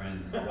 my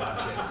friend.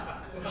 Watch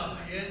it. Well,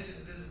 the answer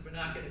to this is we're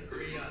not going to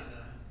agree on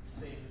the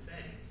same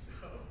thing,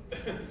 so.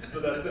 So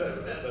that's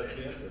it. That's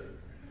the answer.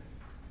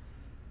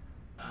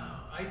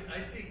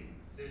 I think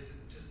there's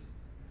just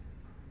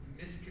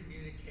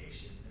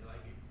miscommunication,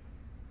 like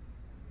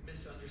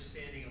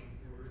misunderstanding of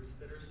words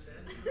that are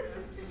said.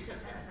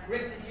 Perhaps.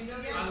 Rick, did you know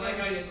Yes. there's Like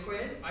going to be a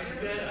quiz? I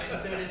said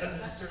it in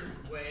a certain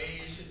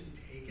way. You shouldn't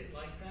take it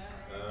like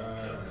that.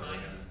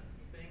 Kind of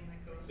thing that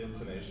goes on.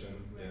 Intonation,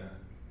 yeah.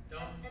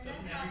 And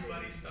Doesn't that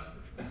everybody happens. suffer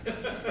from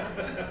this?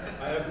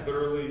 I have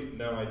literally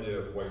no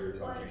idea what you're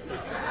talking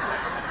about.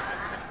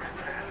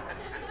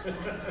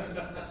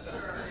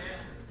 Sure.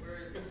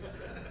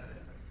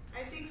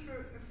 I think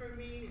for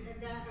me,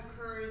 and that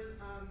occurs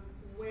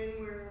when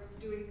we're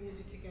doing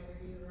music together,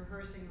 either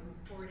rehearsing or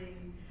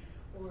recording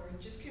or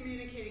just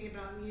communicating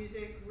about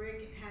music.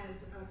 Rick has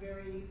a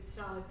very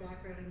solid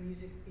background in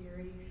music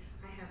theory.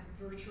 I have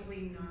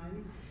virtually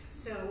none.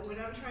 So when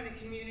I'm trying to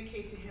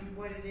communicate to him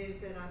what it is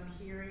that I'm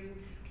hearing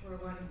or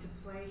wanting to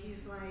play,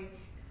 he's like,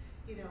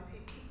 you know,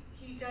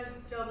 he does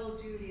double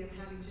duty of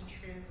having to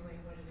translate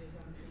what it is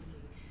I'm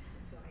thinking.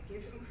 And so I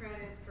give him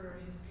credit for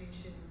his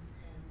patience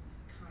and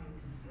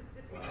kindness.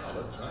 Wow,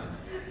 that's nice.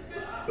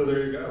 So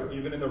there you go.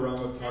 Even in the realm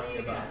of talking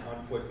about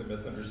conflict and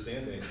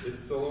misunderstanding,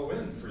 it's still a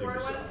win for you, Score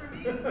one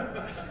Michelle. for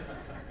me.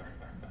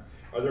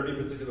 Are there any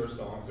particular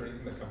songs or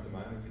anything that come to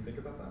mind when you think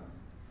about that?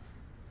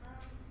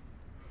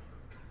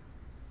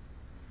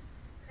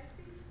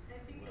 I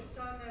think the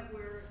song that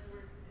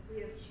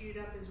we have queued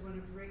up is one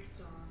of Rick's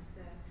songs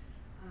that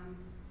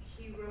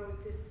he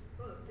wrote this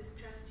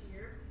past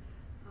year.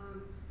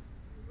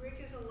 Rick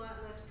is a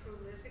lot less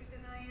prolific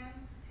than I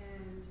am,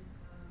 and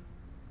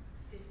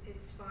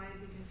it's fine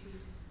because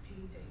he's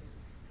painting.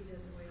 He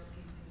does oil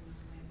painting,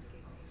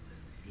 landscape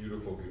painting.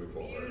 Beautiful,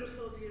 beautiful art.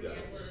 Beautiful, beautiful.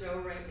 Yeah. It's a show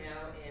right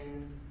now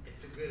in.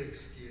 It's a good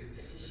excuse.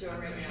 It's a show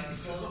right now in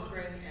Cold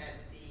Spring at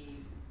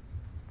the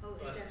Oh,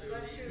 it's at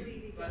Buster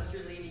Levy.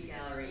 Buster Levy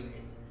Gallery.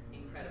 It's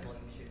incredible.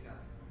 You should go.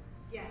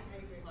 Yes,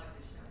 I agree. Plug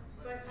the show.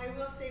 But I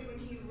will say, when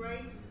he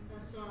writes a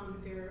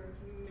song, they're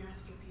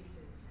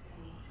masterpieces,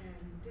 and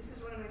this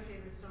is one of my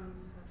favorite songs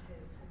of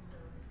his. And so,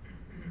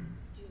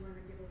 do you want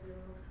to give a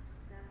little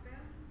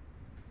background?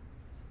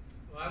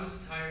 Well, I was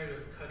tired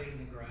of cutting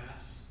the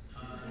grass,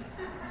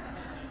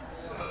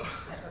 so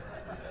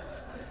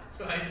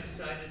I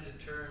decided to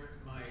turn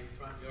my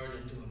front yard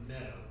into a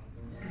meadow.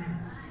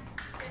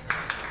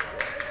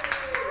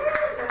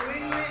 It's a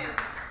win-win.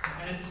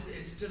 And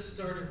it's just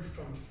started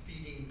from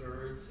feeding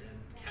birds and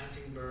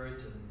counting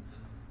birds and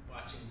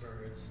watching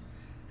birds,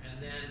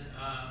 and then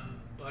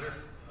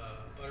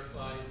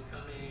butterflies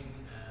coming,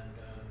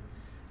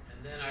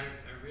 and then I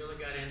really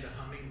got into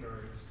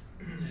hummingbirds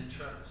and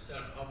set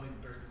up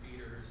hummingbird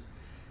feeders,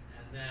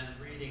 and then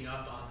reading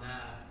up on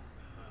that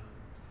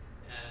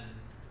and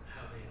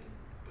how they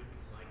would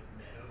like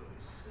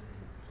meadows and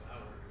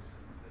flowers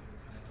and things,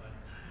 and I thought,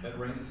 And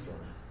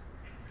rainstorms.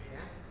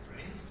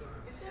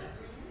 Rainstorms. Is that Yes.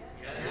 right?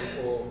 Yeah, it is.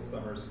 Beautiful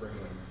summer, spring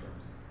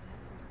rainstorms.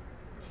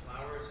 The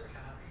flowers are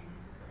happy.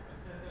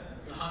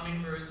 The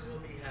hummingbirds will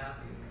be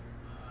happy.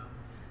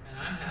 And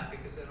I'm happy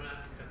because I don't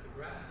have to cut the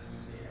grass.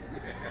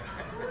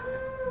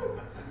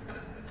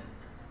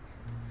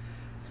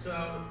 So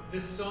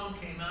this song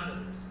came out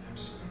of this,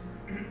 actually.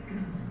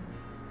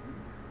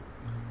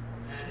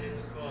 And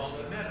it's called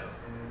A Meadow.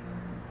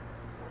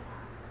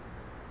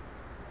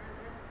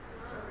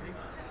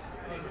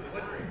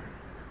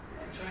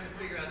 I'm trying to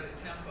figure out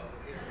the tempo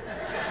here.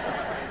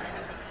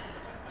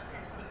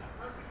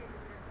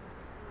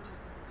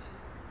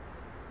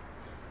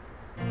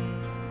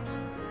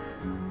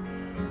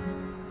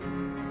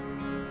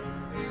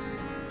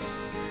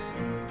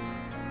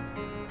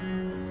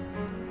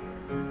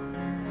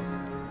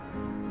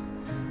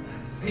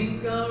 I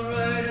think I'll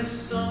write a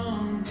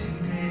song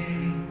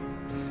today,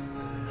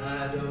 but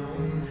I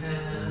don't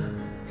have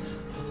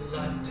a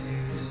lot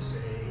to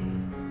say.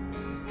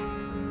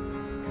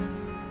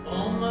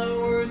 All my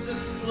words have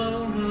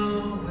flown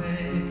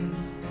away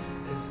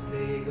as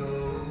they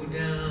go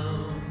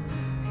down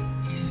the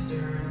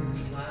eastern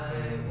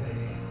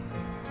flyway.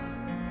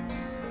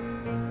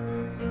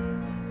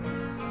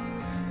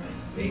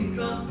 I think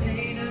I'll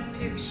paint a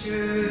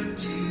picture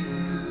to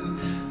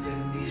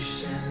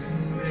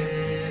Venetian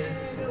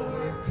red or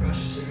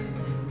Prussian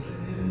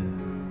blue,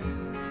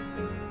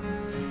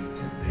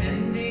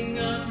 depending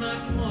on my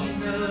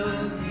point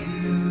of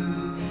view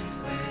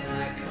when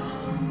I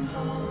come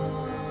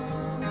home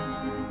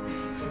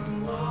from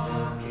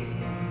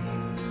walking,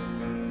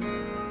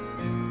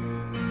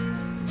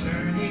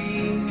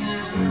 turning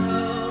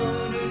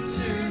out or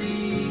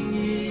turning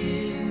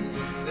in,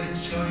 the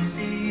choice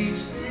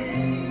each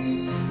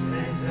day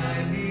as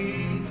I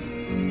begin.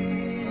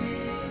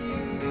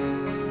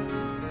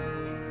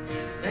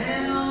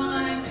 And all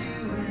I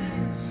do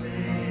and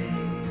say,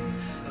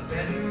 a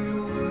better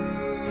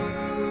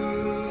world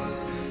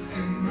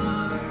tomorrow.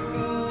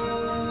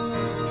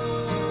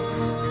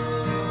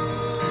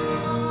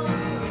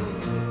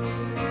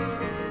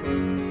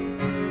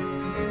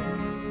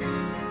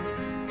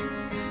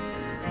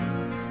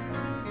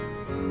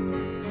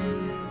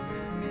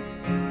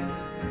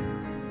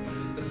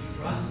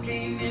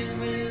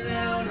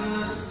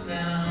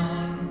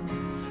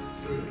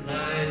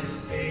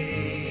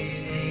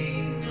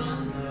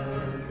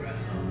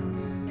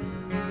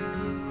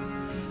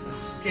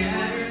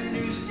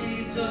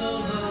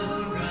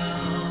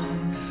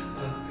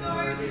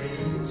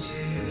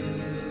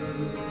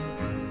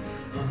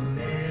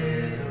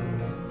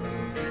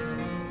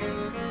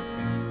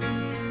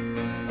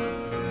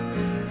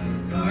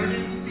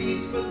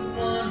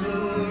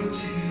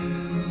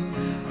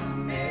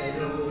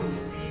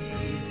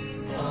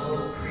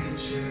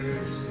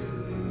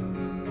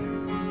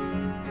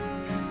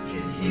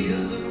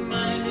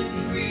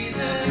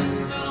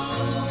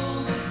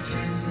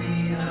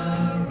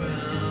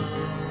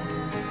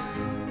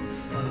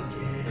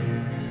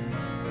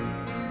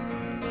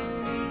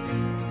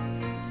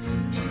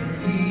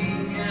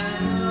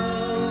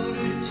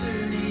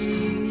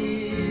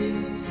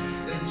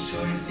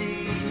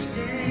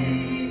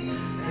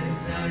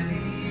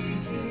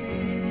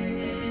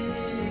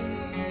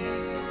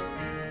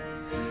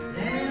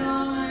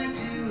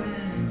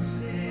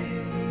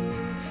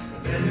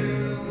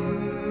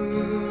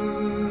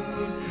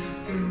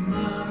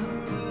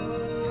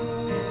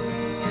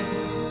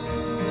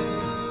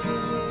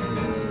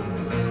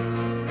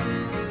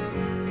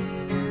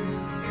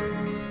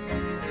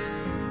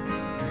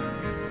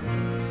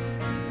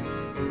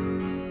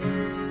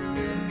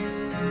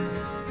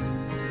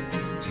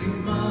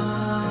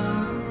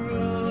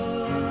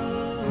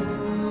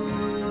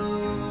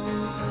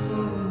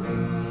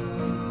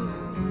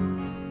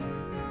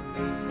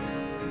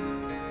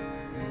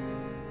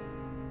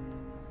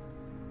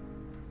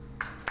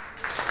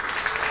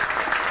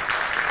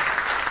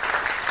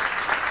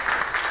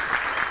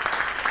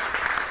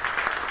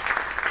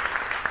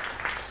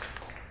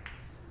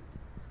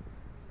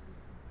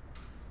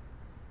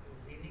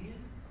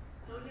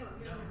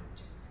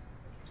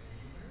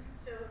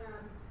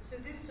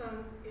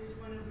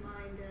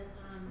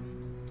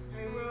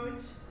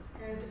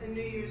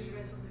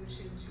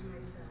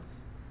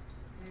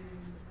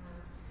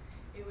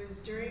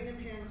 during the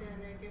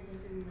pandemic, it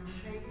was in the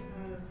height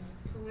of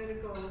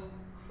political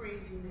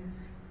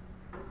craziness,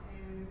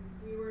 and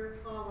we were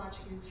all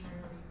watching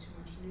entirely too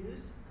much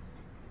news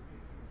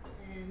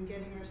and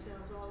getting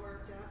ourselves all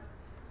worked up.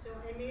 So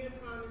I made a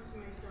promise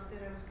to myself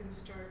that I was going to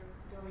start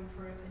going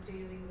for a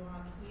daily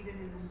walk, even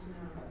in the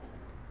snow,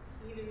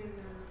 even in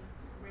the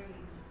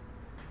rain,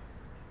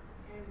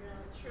 and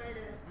try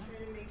to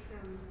make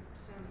some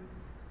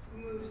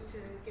moves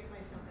to get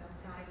myself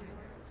outside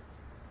more.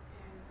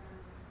 And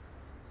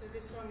so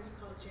this song is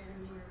called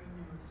January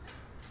Knows.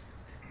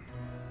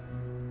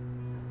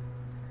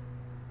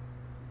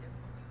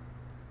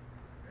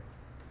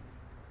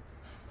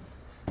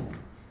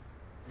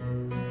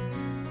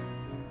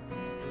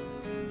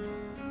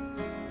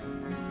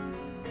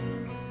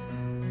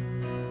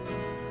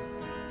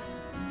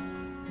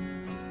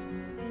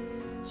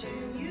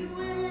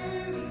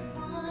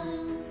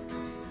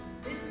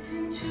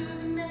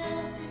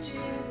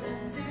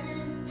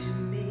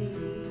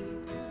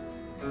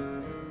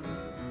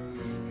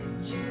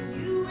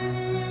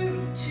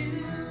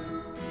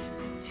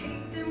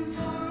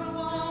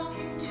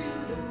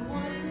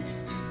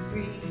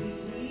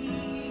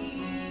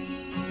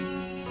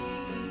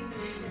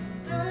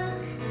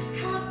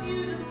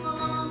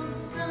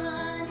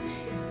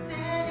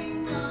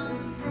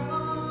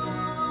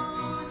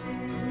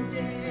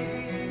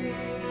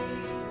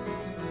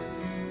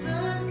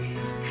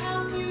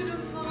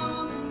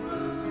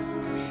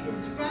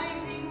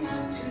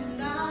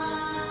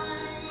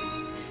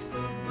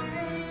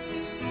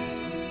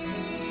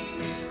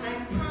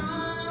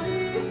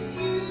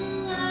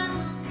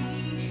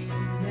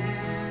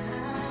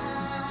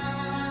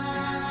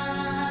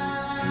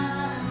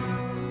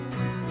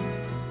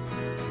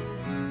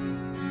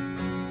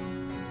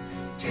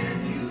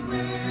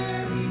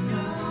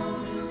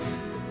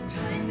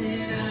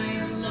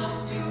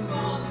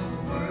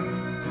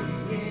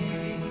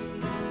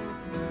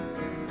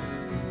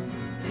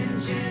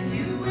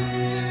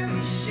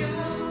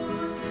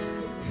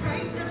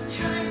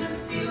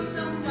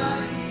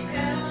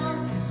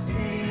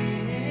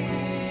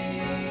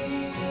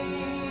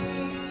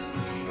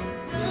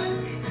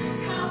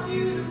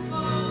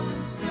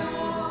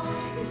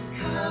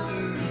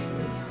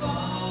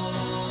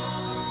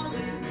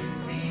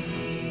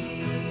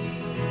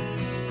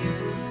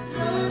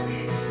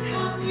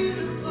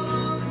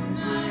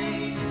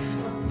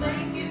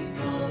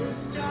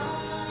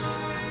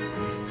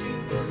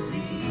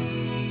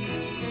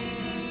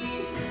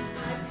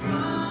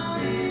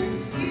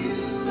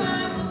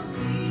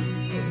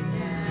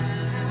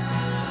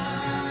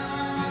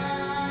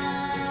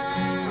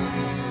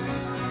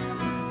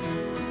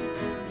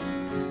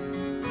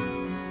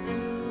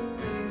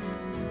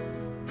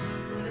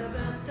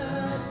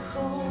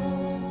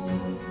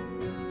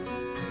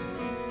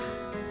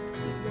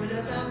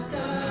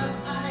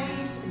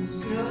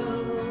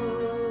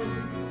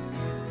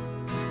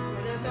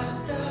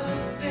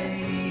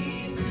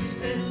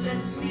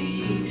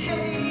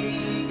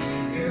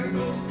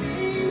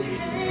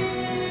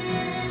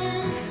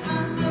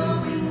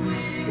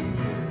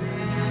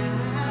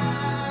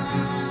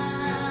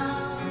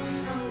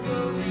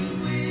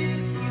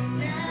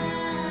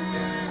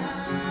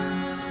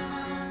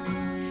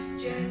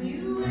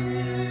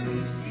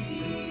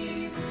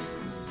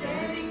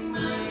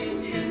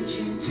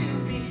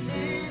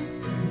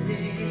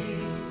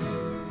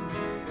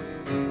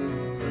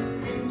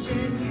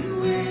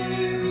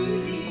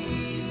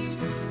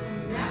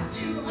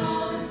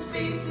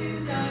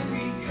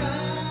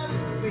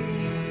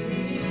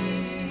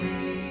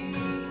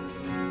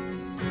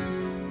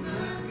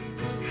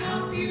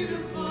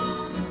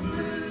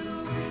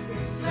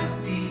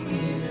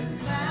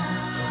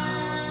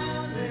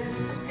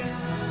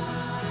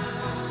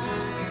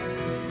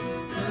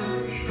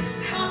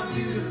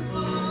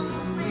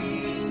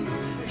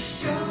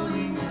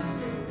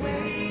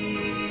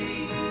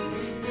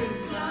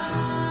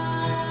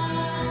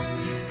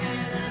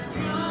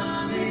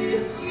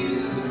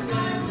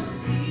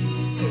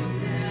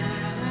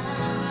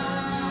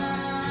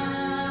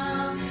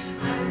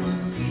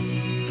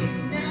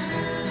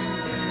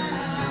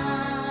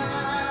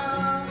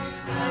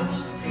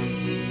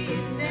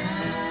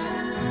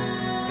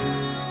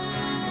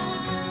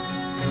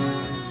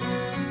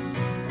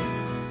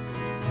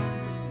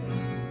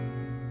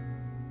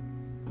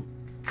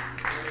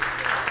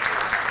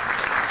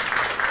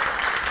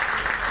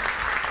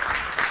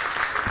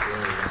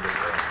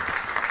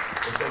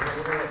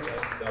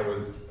 That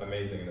was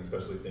amazing, and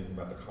especially thinking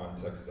about the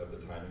context of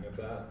the timing of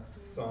that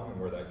song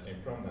and where that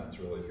came from, that's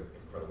really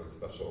incredibly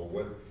special.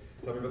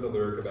 Tell me about the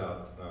lyric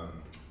about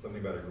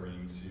something about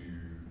agreeing to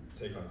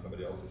take on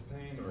somebody else's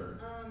pain, or?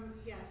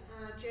 Yes,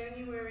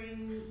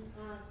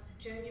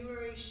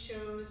 January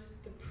shows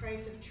the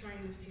price of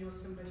trying to feel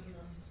somebody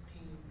else's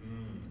pain.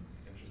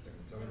 Interesting.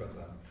 Tell me about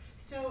that.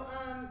 So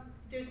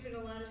there's been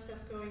a lot of stuff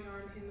going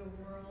on in the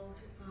world.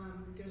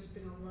 There's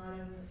been a lot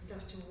of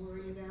stuff to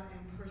worry about,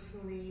 and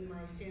personally,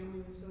 my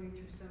family was going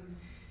through some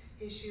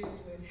issues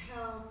with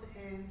health,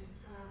 and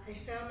I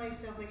found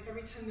myself, like,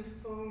 every time the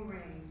phone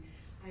rang,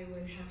 I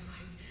would have,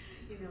 like,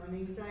 you know, an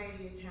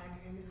anxiety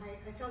attack, and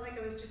I felt like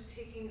I was just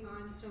taking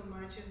on so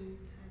much,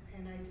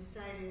 and I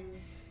decided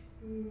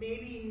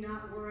maybe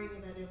not worrying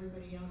about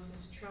everybody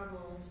else's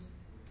troubles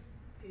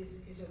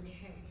is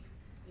okay.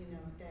 You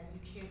know, that you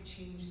can't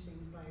change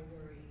things by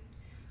worry.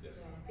 Yes.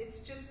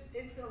 So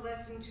it's a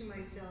lesson to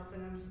myself,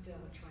 and I'm still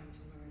trying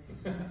to learn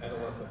it.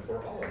 And a lesson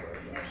for all of us,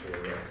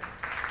 actually. Right?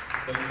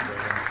 Thank you very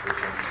much for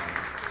sharing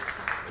that.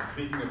 And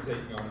speaking of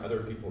taking on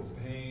other people's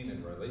pain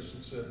and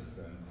relationships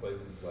and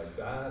places like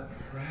that,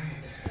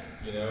 Right.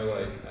 you know,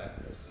 like,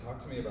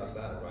 talk to me about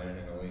that, Ryan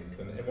and Elise.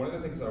 And one of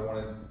the things that I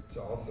wanted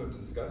to also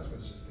discuss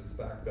was just this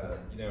fact that,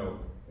 you know,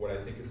 what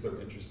I think is so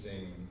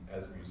interesting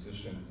as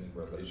musicians in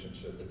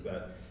relationship is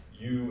that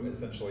you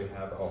essentially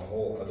have a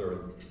whole other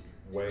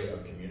way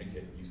of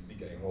communicating. You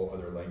speak a whole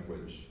other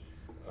language.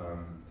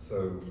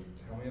 So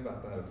tell me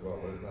about that as well.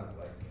 What is that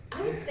like?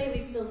 I would say we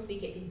still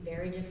speak it in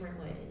very different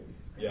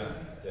ways. Yeah.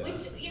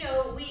 Which, you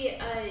know,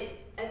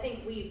 I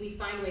think we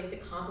find ways to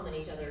complement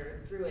each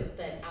other through it.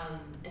 But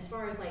as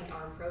far as like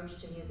our approach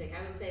to music,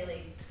 I would say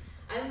like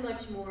I'm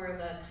much more of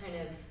a kind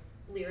of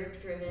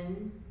lyric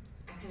driven.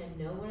 I kind of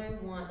know what I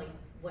want, like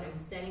what I'm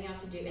setting out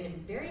to do, and I'm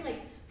very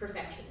like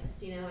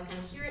perfectionist. You know, I kind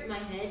of hear it in my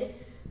head.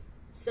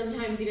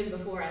 Sometimes even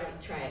before I like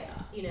try it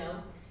out. You know.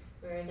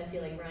 Whereas I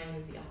feel like Ryan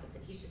is the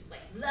opposite. He's just like,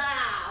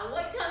 blah,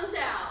 what comes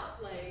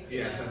out? Like,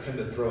 Yes, you know. I tend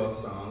to throw up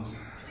songs.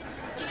 Which,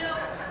 you know,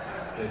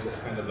 They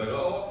just kind of like,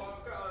 oh,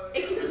 God,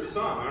 here's a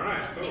song, all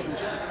right. Boom.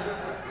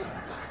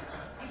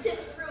 you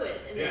sift through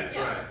it. And Yes,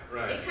 then,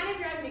 right. It kind of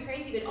drives me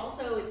crazy, but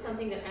also it's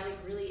something that I like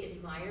really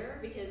admire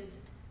because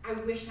I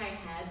wish I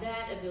had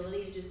that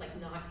ability to just like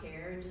not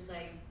care and just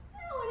like,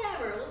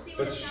 whatever, we'll see what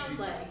But it sounds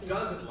like. she You know?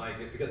 doesn't like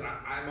it because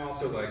I'm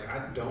also like,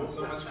 I don't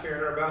so much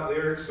care about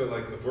lyrics. So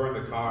like if we're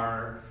in the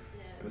car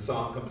and the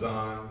song comes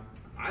on,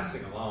 I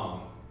sing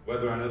along,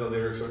 whether I know the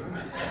lyrics or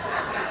not.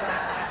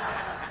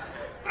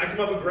 I come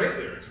up with great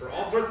lyrics for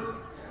all sorts of songs.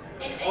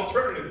 And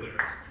Alternative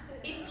lyrics.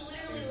 It's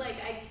literally like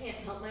I can't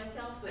help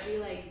myself but be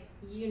like,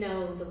 you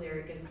know the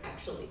lyric is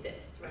actually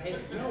this, right?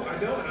 No, I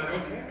don't, and I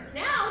don't care.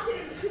 Now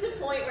to the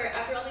point where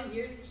after all these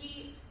years,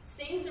 he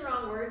sings the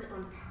wrong words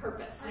on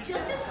purpose, just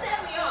to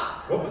set me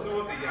off. What was the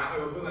one with the yacht?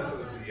 What was that?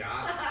 Was the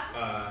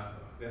yacht?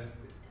 Yes.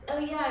 Oh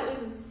yeah, it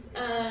was,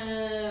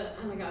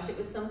 oh my gosh, it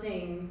was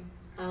something,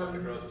 What the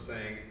girls were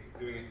saying,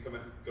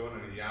 going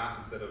on a yacht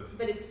instead of.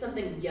 but it's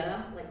something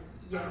like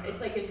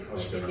it's like a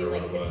new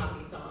like hip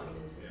hoppy song,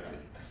 and it's just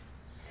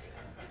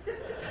like.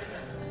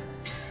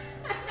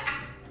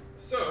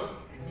 So,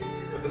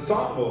 with the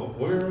song,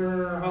 we're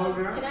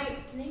hologram. Can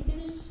I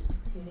finish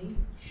tuning?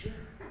 Sure.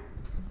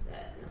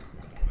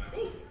 I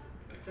think.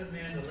 It's a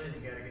mandolin,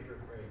 you gotta give her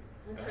a break.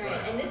 That's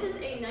right. And this is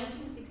a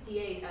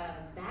 1968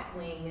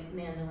 Batwing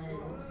mandolin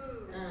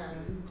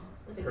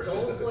with a Purchased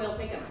gold at the- foil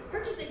pickup.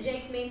 Purchased at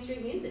Jake's Main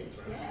Street Music.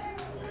 Yeah.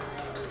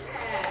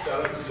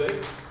 Shout out to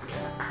Jake.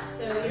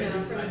 So, you know,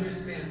 I from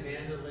understand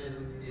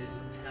mandolin is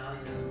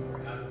Italian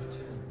for out of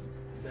tune.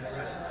 Is that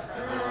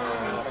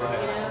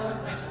you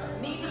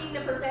know, me being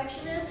the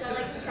perfectionist, I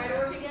like to try to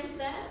work against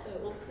that,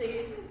 but we'll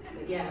see.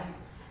 But yeah,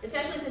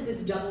 especially since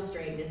it's double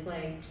stringed, it's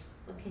like,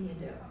 what can you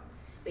do?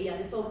 But yeah,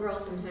 this old girl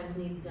sometimes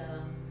needs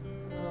a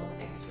little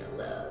extra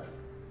love.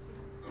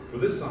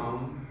 With this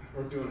song,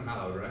 we're doing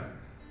Hallowed, right?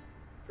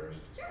 First?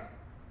 Sure.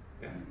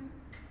 Yeah.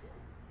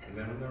 And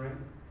then When the Rain?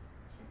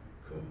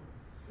 Cool.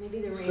 Maybe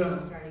the rain So, will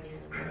start again.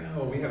 I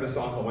know, we have a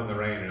song called When the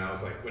Rain, and I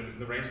was like, when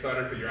the rain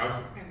started for you, I was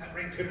like, man, that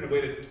rain couldn't have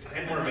waited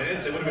 10 more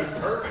minutes. It would have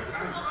been perfect.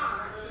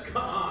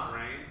 Come on,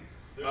 rain.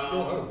 There's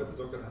still hope. It's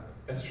still gonna happen.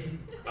 That's true.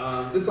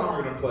 This song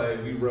we're going to play,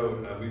 we've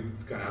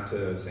gone out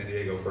to San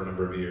Diego for a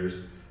number of years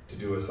to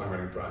do a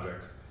songwriting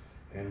project.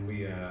 And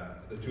we,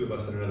 the two of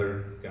us and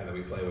another guy that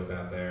we play with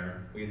out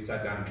there, we had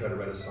sat down and tried to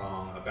write a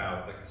song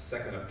about like a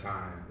second of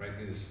time, right?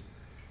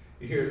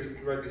 You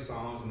write these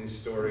songs and these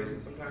stories,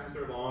 and sometimes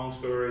they're long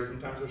stories,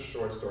 sometimes they're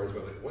short stories,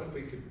 but like, what if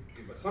we could,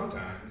 but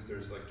sometimes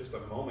there's like just a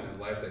moment in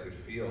life that could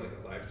feel like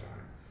a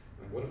lifetime.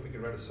 Like, what if we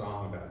could write a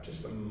song about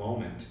just a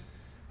moment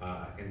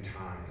in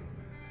time?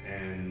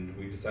 And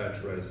we decided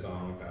to write a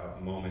song about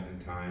a moment in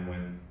time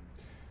when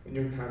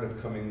you're kind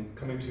of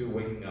coming to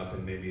waking up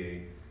and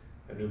maybe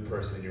a new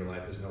person in your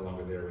life is no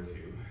longer there with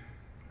you.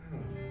 I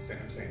don't know,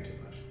 I'm saying too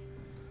much.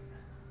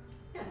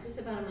 Yeah, it's just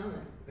about a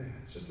moment. Yeah,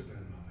 it's just about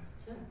a moment.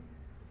 Sure.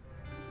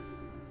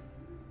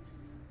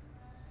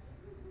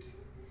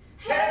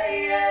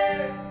 Hey,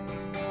 yeah.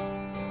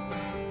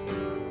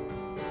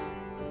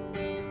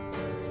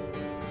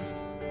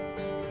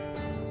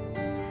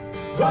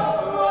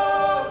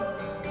 Oh,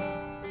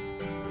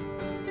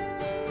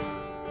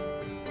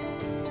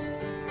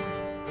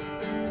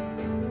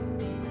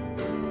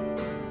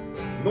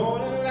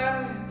 Morning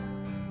light,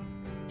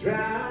 dry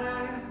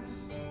eyes,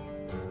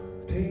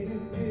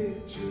 painted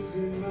pictures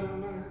in my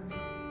mind.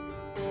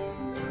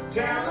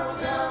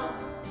 Towels on,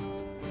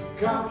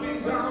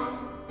 coffee's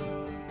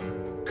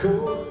on,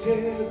 coat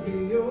tells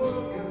me you're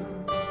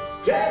gone.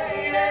 Yeah,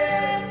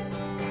 yeah.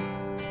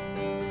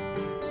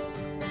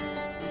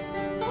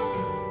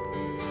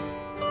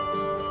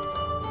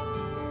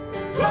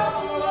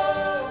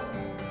 Oh,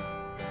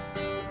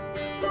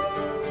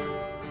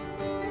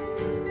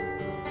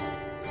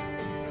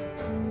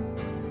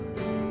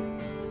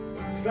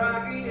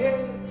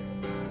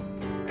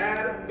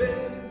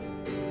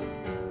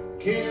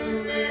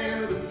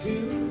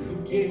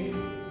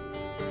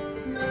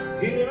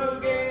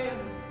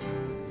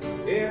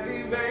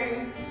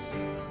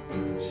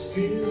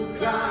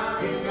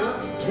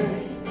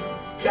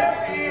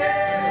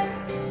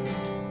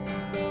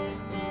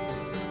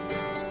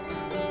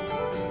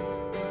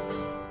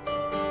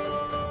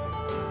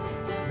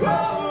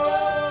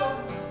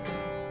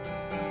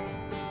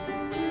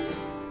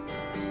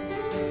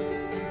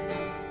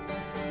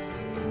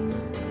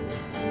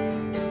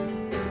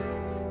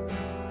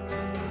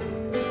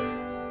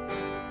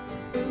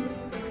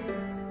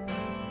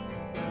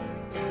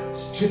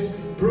 just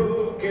a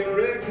broken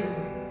record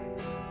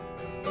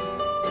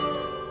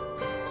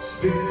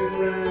spinning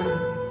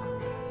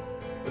round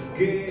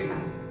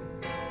again.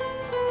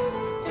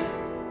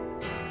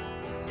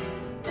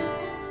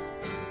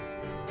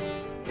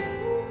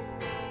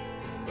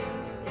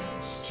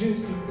 It's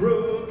just a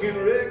broken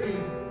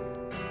record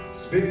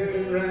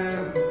spinning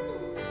round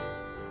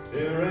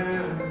and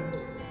round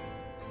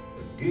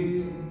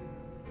again.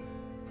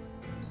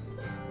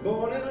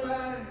 Morning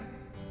light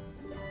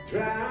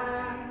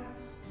dries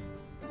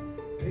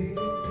painted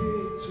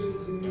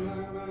pictures in my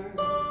mind.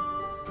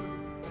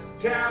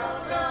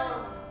 Towels on,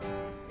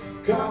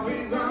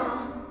 coffee's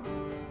on,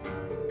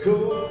 the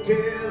cold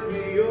tells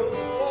me you're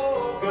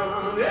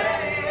gone.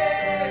 Hey,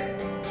 hey.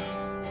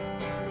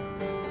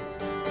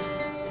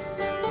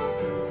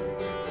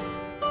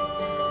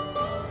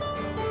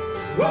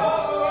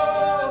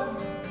 Whoa,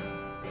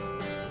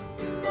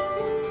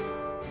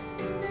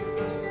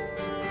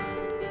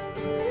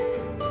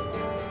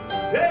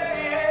 hey,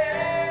 hey.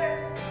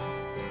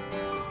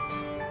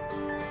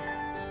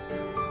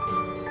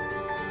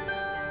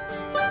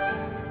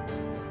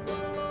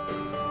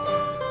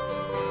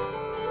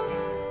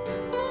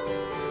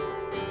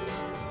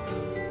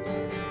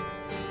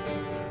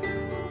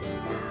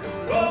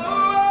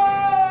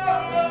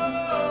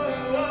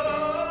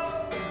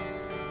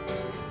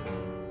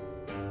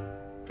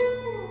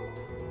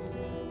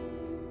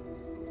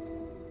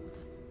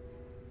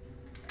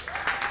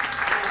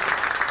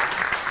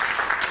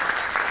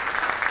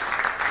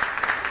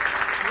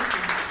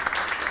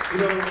 You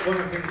know, one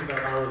of the things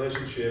about our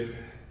relationship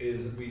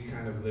is that we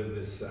kind of live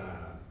this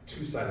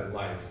two-sided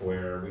life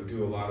where we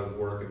do a lot of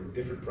work in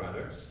different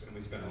projects and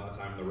we spend a lot of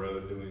time on the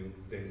road doing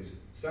things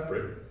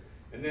separate,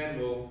 and then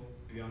we'll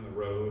be on the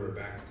road or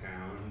back in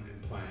town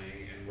and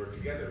playing, and we're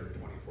together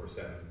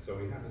 24/7. So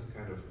we have this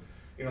kind of,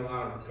 you know, a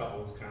lot of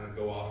couples kind of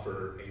go off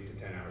for 8 to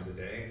 10 hours a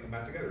day and come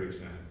back together each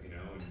night, you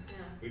know, and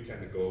we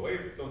tend to go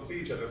away, don't see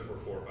each other for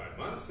 4 or 5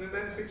 months, and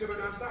then see each other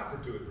nonstop for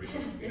 2 or 3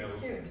 months, you know. It's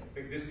true. I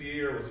think this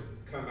year was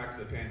coming back to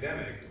the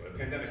pandemic. The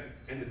pandemic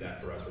ended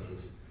that for us, which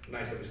was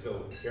nice that we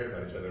still cared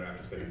about each other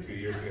after spending 2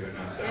 years together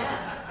nonstop.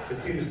 Yeah. It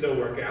seemed to still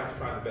work out. It's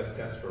probably the best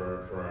test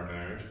for our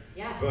marriage.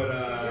 Yeah. But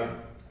sure.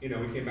 you know,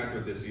 we came back to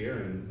it this year,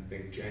 and I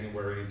think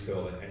January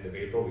till the end of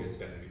April, we had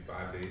spent maybe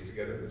 5 days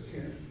together this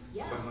year.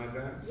 Yeah. Something like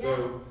that. Yeah.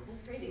 So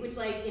That's crazy. Which,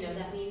 like, you know,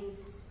 that means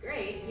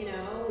great. You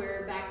know,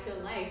 we're back to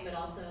life, but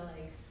also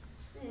like,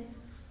 yeah.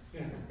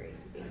 it's not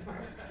great being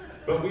apart.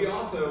 But we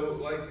also,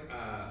 like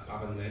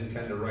Bob and Lynn,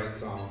 tend to write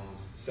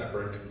songs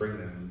separate and bring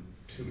them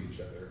to each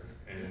other.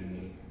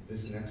 And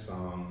this next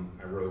song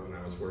I wrote when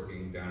I was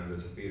working down at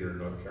this theater in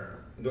North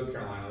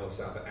Carolina, a little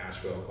south of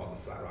Asheville, called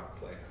the Flat Rock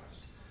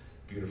Playhouse.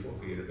 Beautiful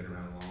theater, been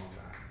around a long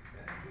time.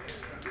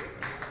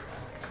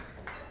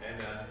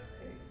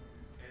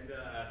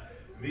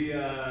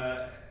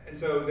 And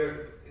so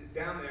there,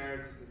 down there,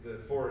 it's, the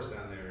forest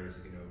down there is,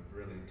 you know,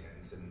 really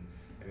intense, and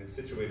it's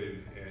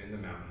situated in the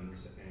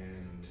mountains.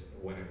 And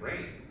when it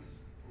rains,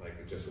 like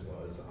it just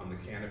was on the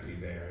canopy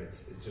there,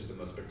 it's just the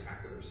most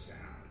spectacular sound.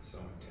 It's so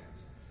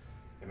intense.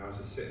 And I was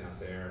just sitting out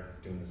there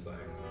doing this like,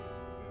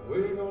 where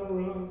you gonna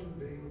run to,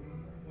 baby,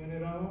 when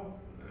it all?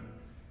 And I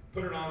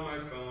put it on my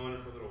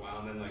phone for a little while,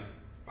 and then like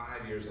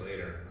 5 years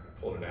later, I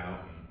pulled it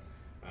out,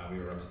 and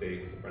we were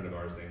upstate with a friend of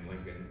ours named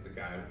Lincoln, the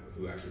guy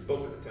who actually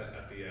booked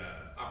at the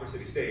Opry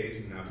City Stage,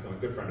 and now become a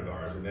good friend of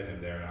ours. We met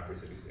him there at Opry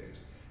City Stage.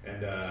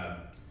 And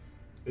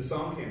the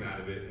song came out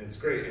of it, and it's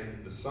great.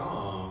 And the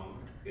song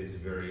is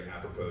very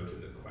apropos to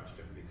the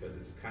question, because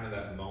it's kind of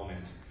that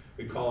moment.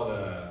 We call it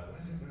a,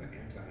 what is it, not an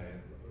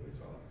what do we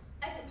call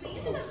it? We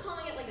ended up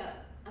calling it like a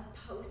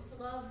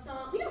post-love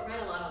song. We don't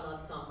write a lot of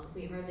love songs.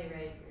 We hardly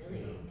write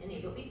really any,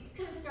 but we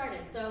kind of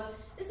started. So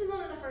this is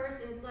one of the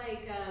first, and it's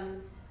like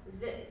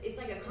it's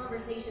like a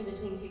conversation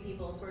between two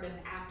people, sort of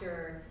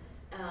after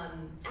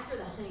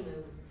the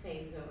honeymoon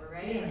phase is over,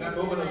 right? Yeah, that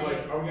moment of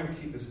like, are we gonna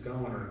keep this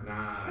going or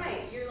not?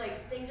 Right. You're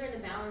like, things are in the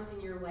balance,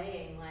 and you're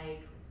weighing,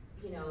 like,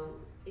 you know,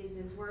 is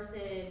this worth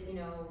it? You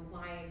know,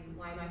 why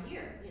am I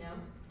here? You know,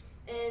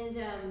 and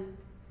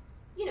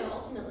you know,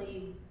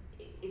 ultimately,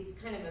 it's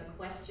kind of a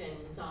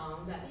question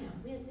song, but you know,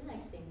 we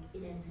like to think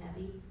it ends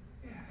happy.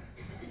 Yeah.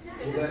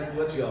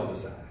 We'll let you all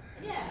decide.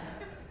 Yeah.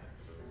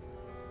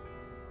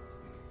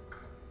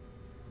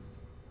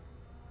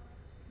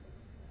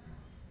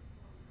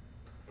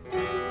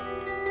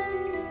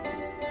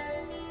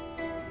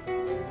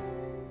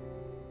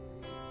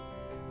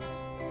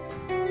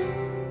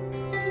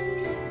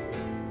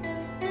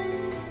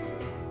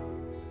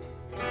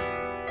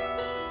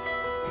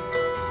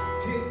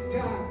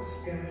 Tick-tock,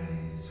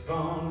 skies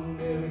falling,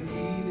 never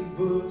heeded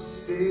what you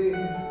said.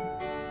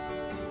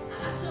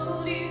 I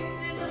told you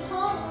there's a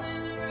hole in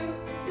the roof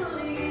that's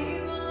gonna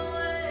give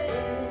away.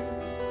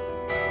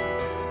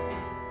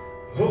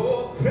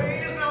 Hope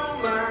pays no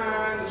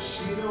mind if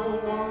she don't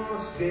wanna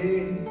stay.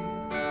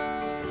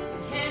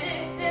 Can't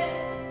expect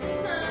the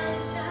sun to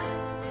shine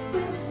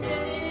when we're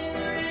standing in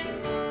the rain.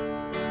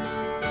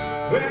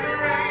 When the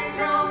rain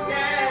comes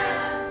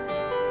down,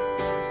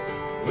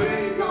 where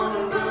you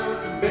gonna run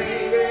to,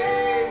 baby?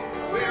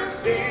 Where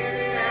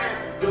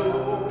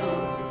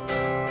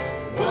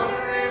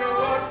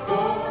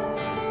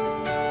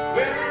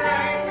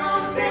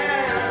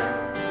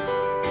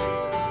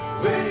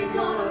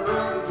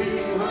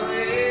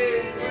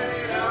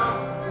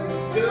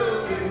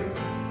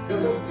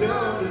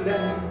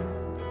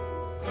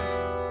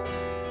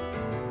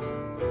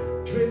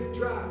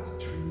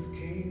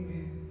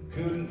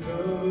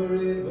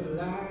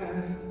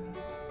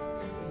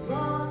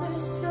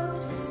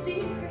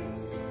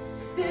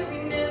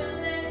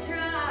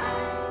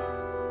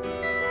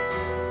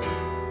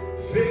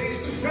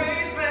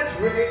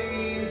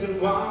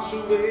wash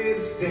away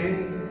the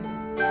stain.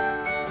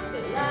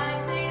 The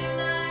lies they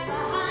lie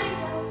behind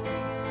us.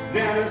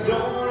 Now there's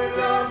only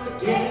love to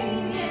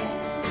gain.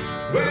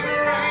 When the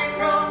rain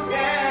comes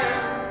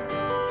down,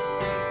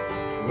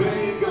 where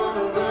you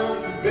gonna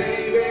run to,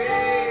 baby?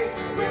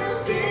 We're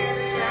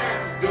standing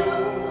at the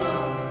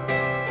door,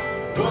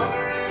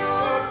 wondering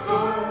what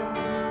for.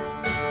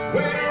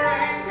 When the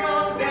rain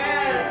comes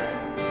down,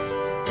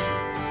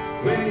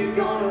 where you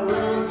gonna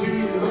run to,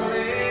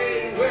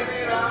 honey? When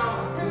it all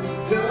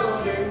comes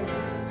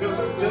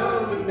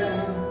tumbling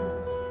down.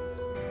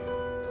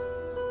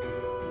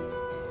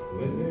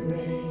 When the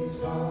rain is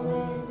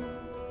falling,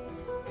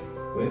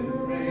 when the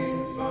rain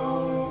is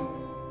falling,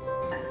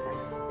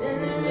 When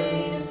the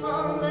rain is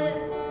falling,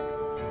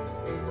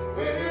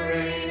 when the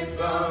rain is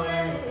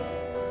falling,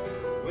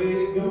 where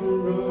you gonna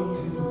run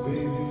to,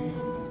 baby?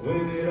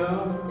 When it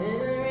all when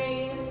the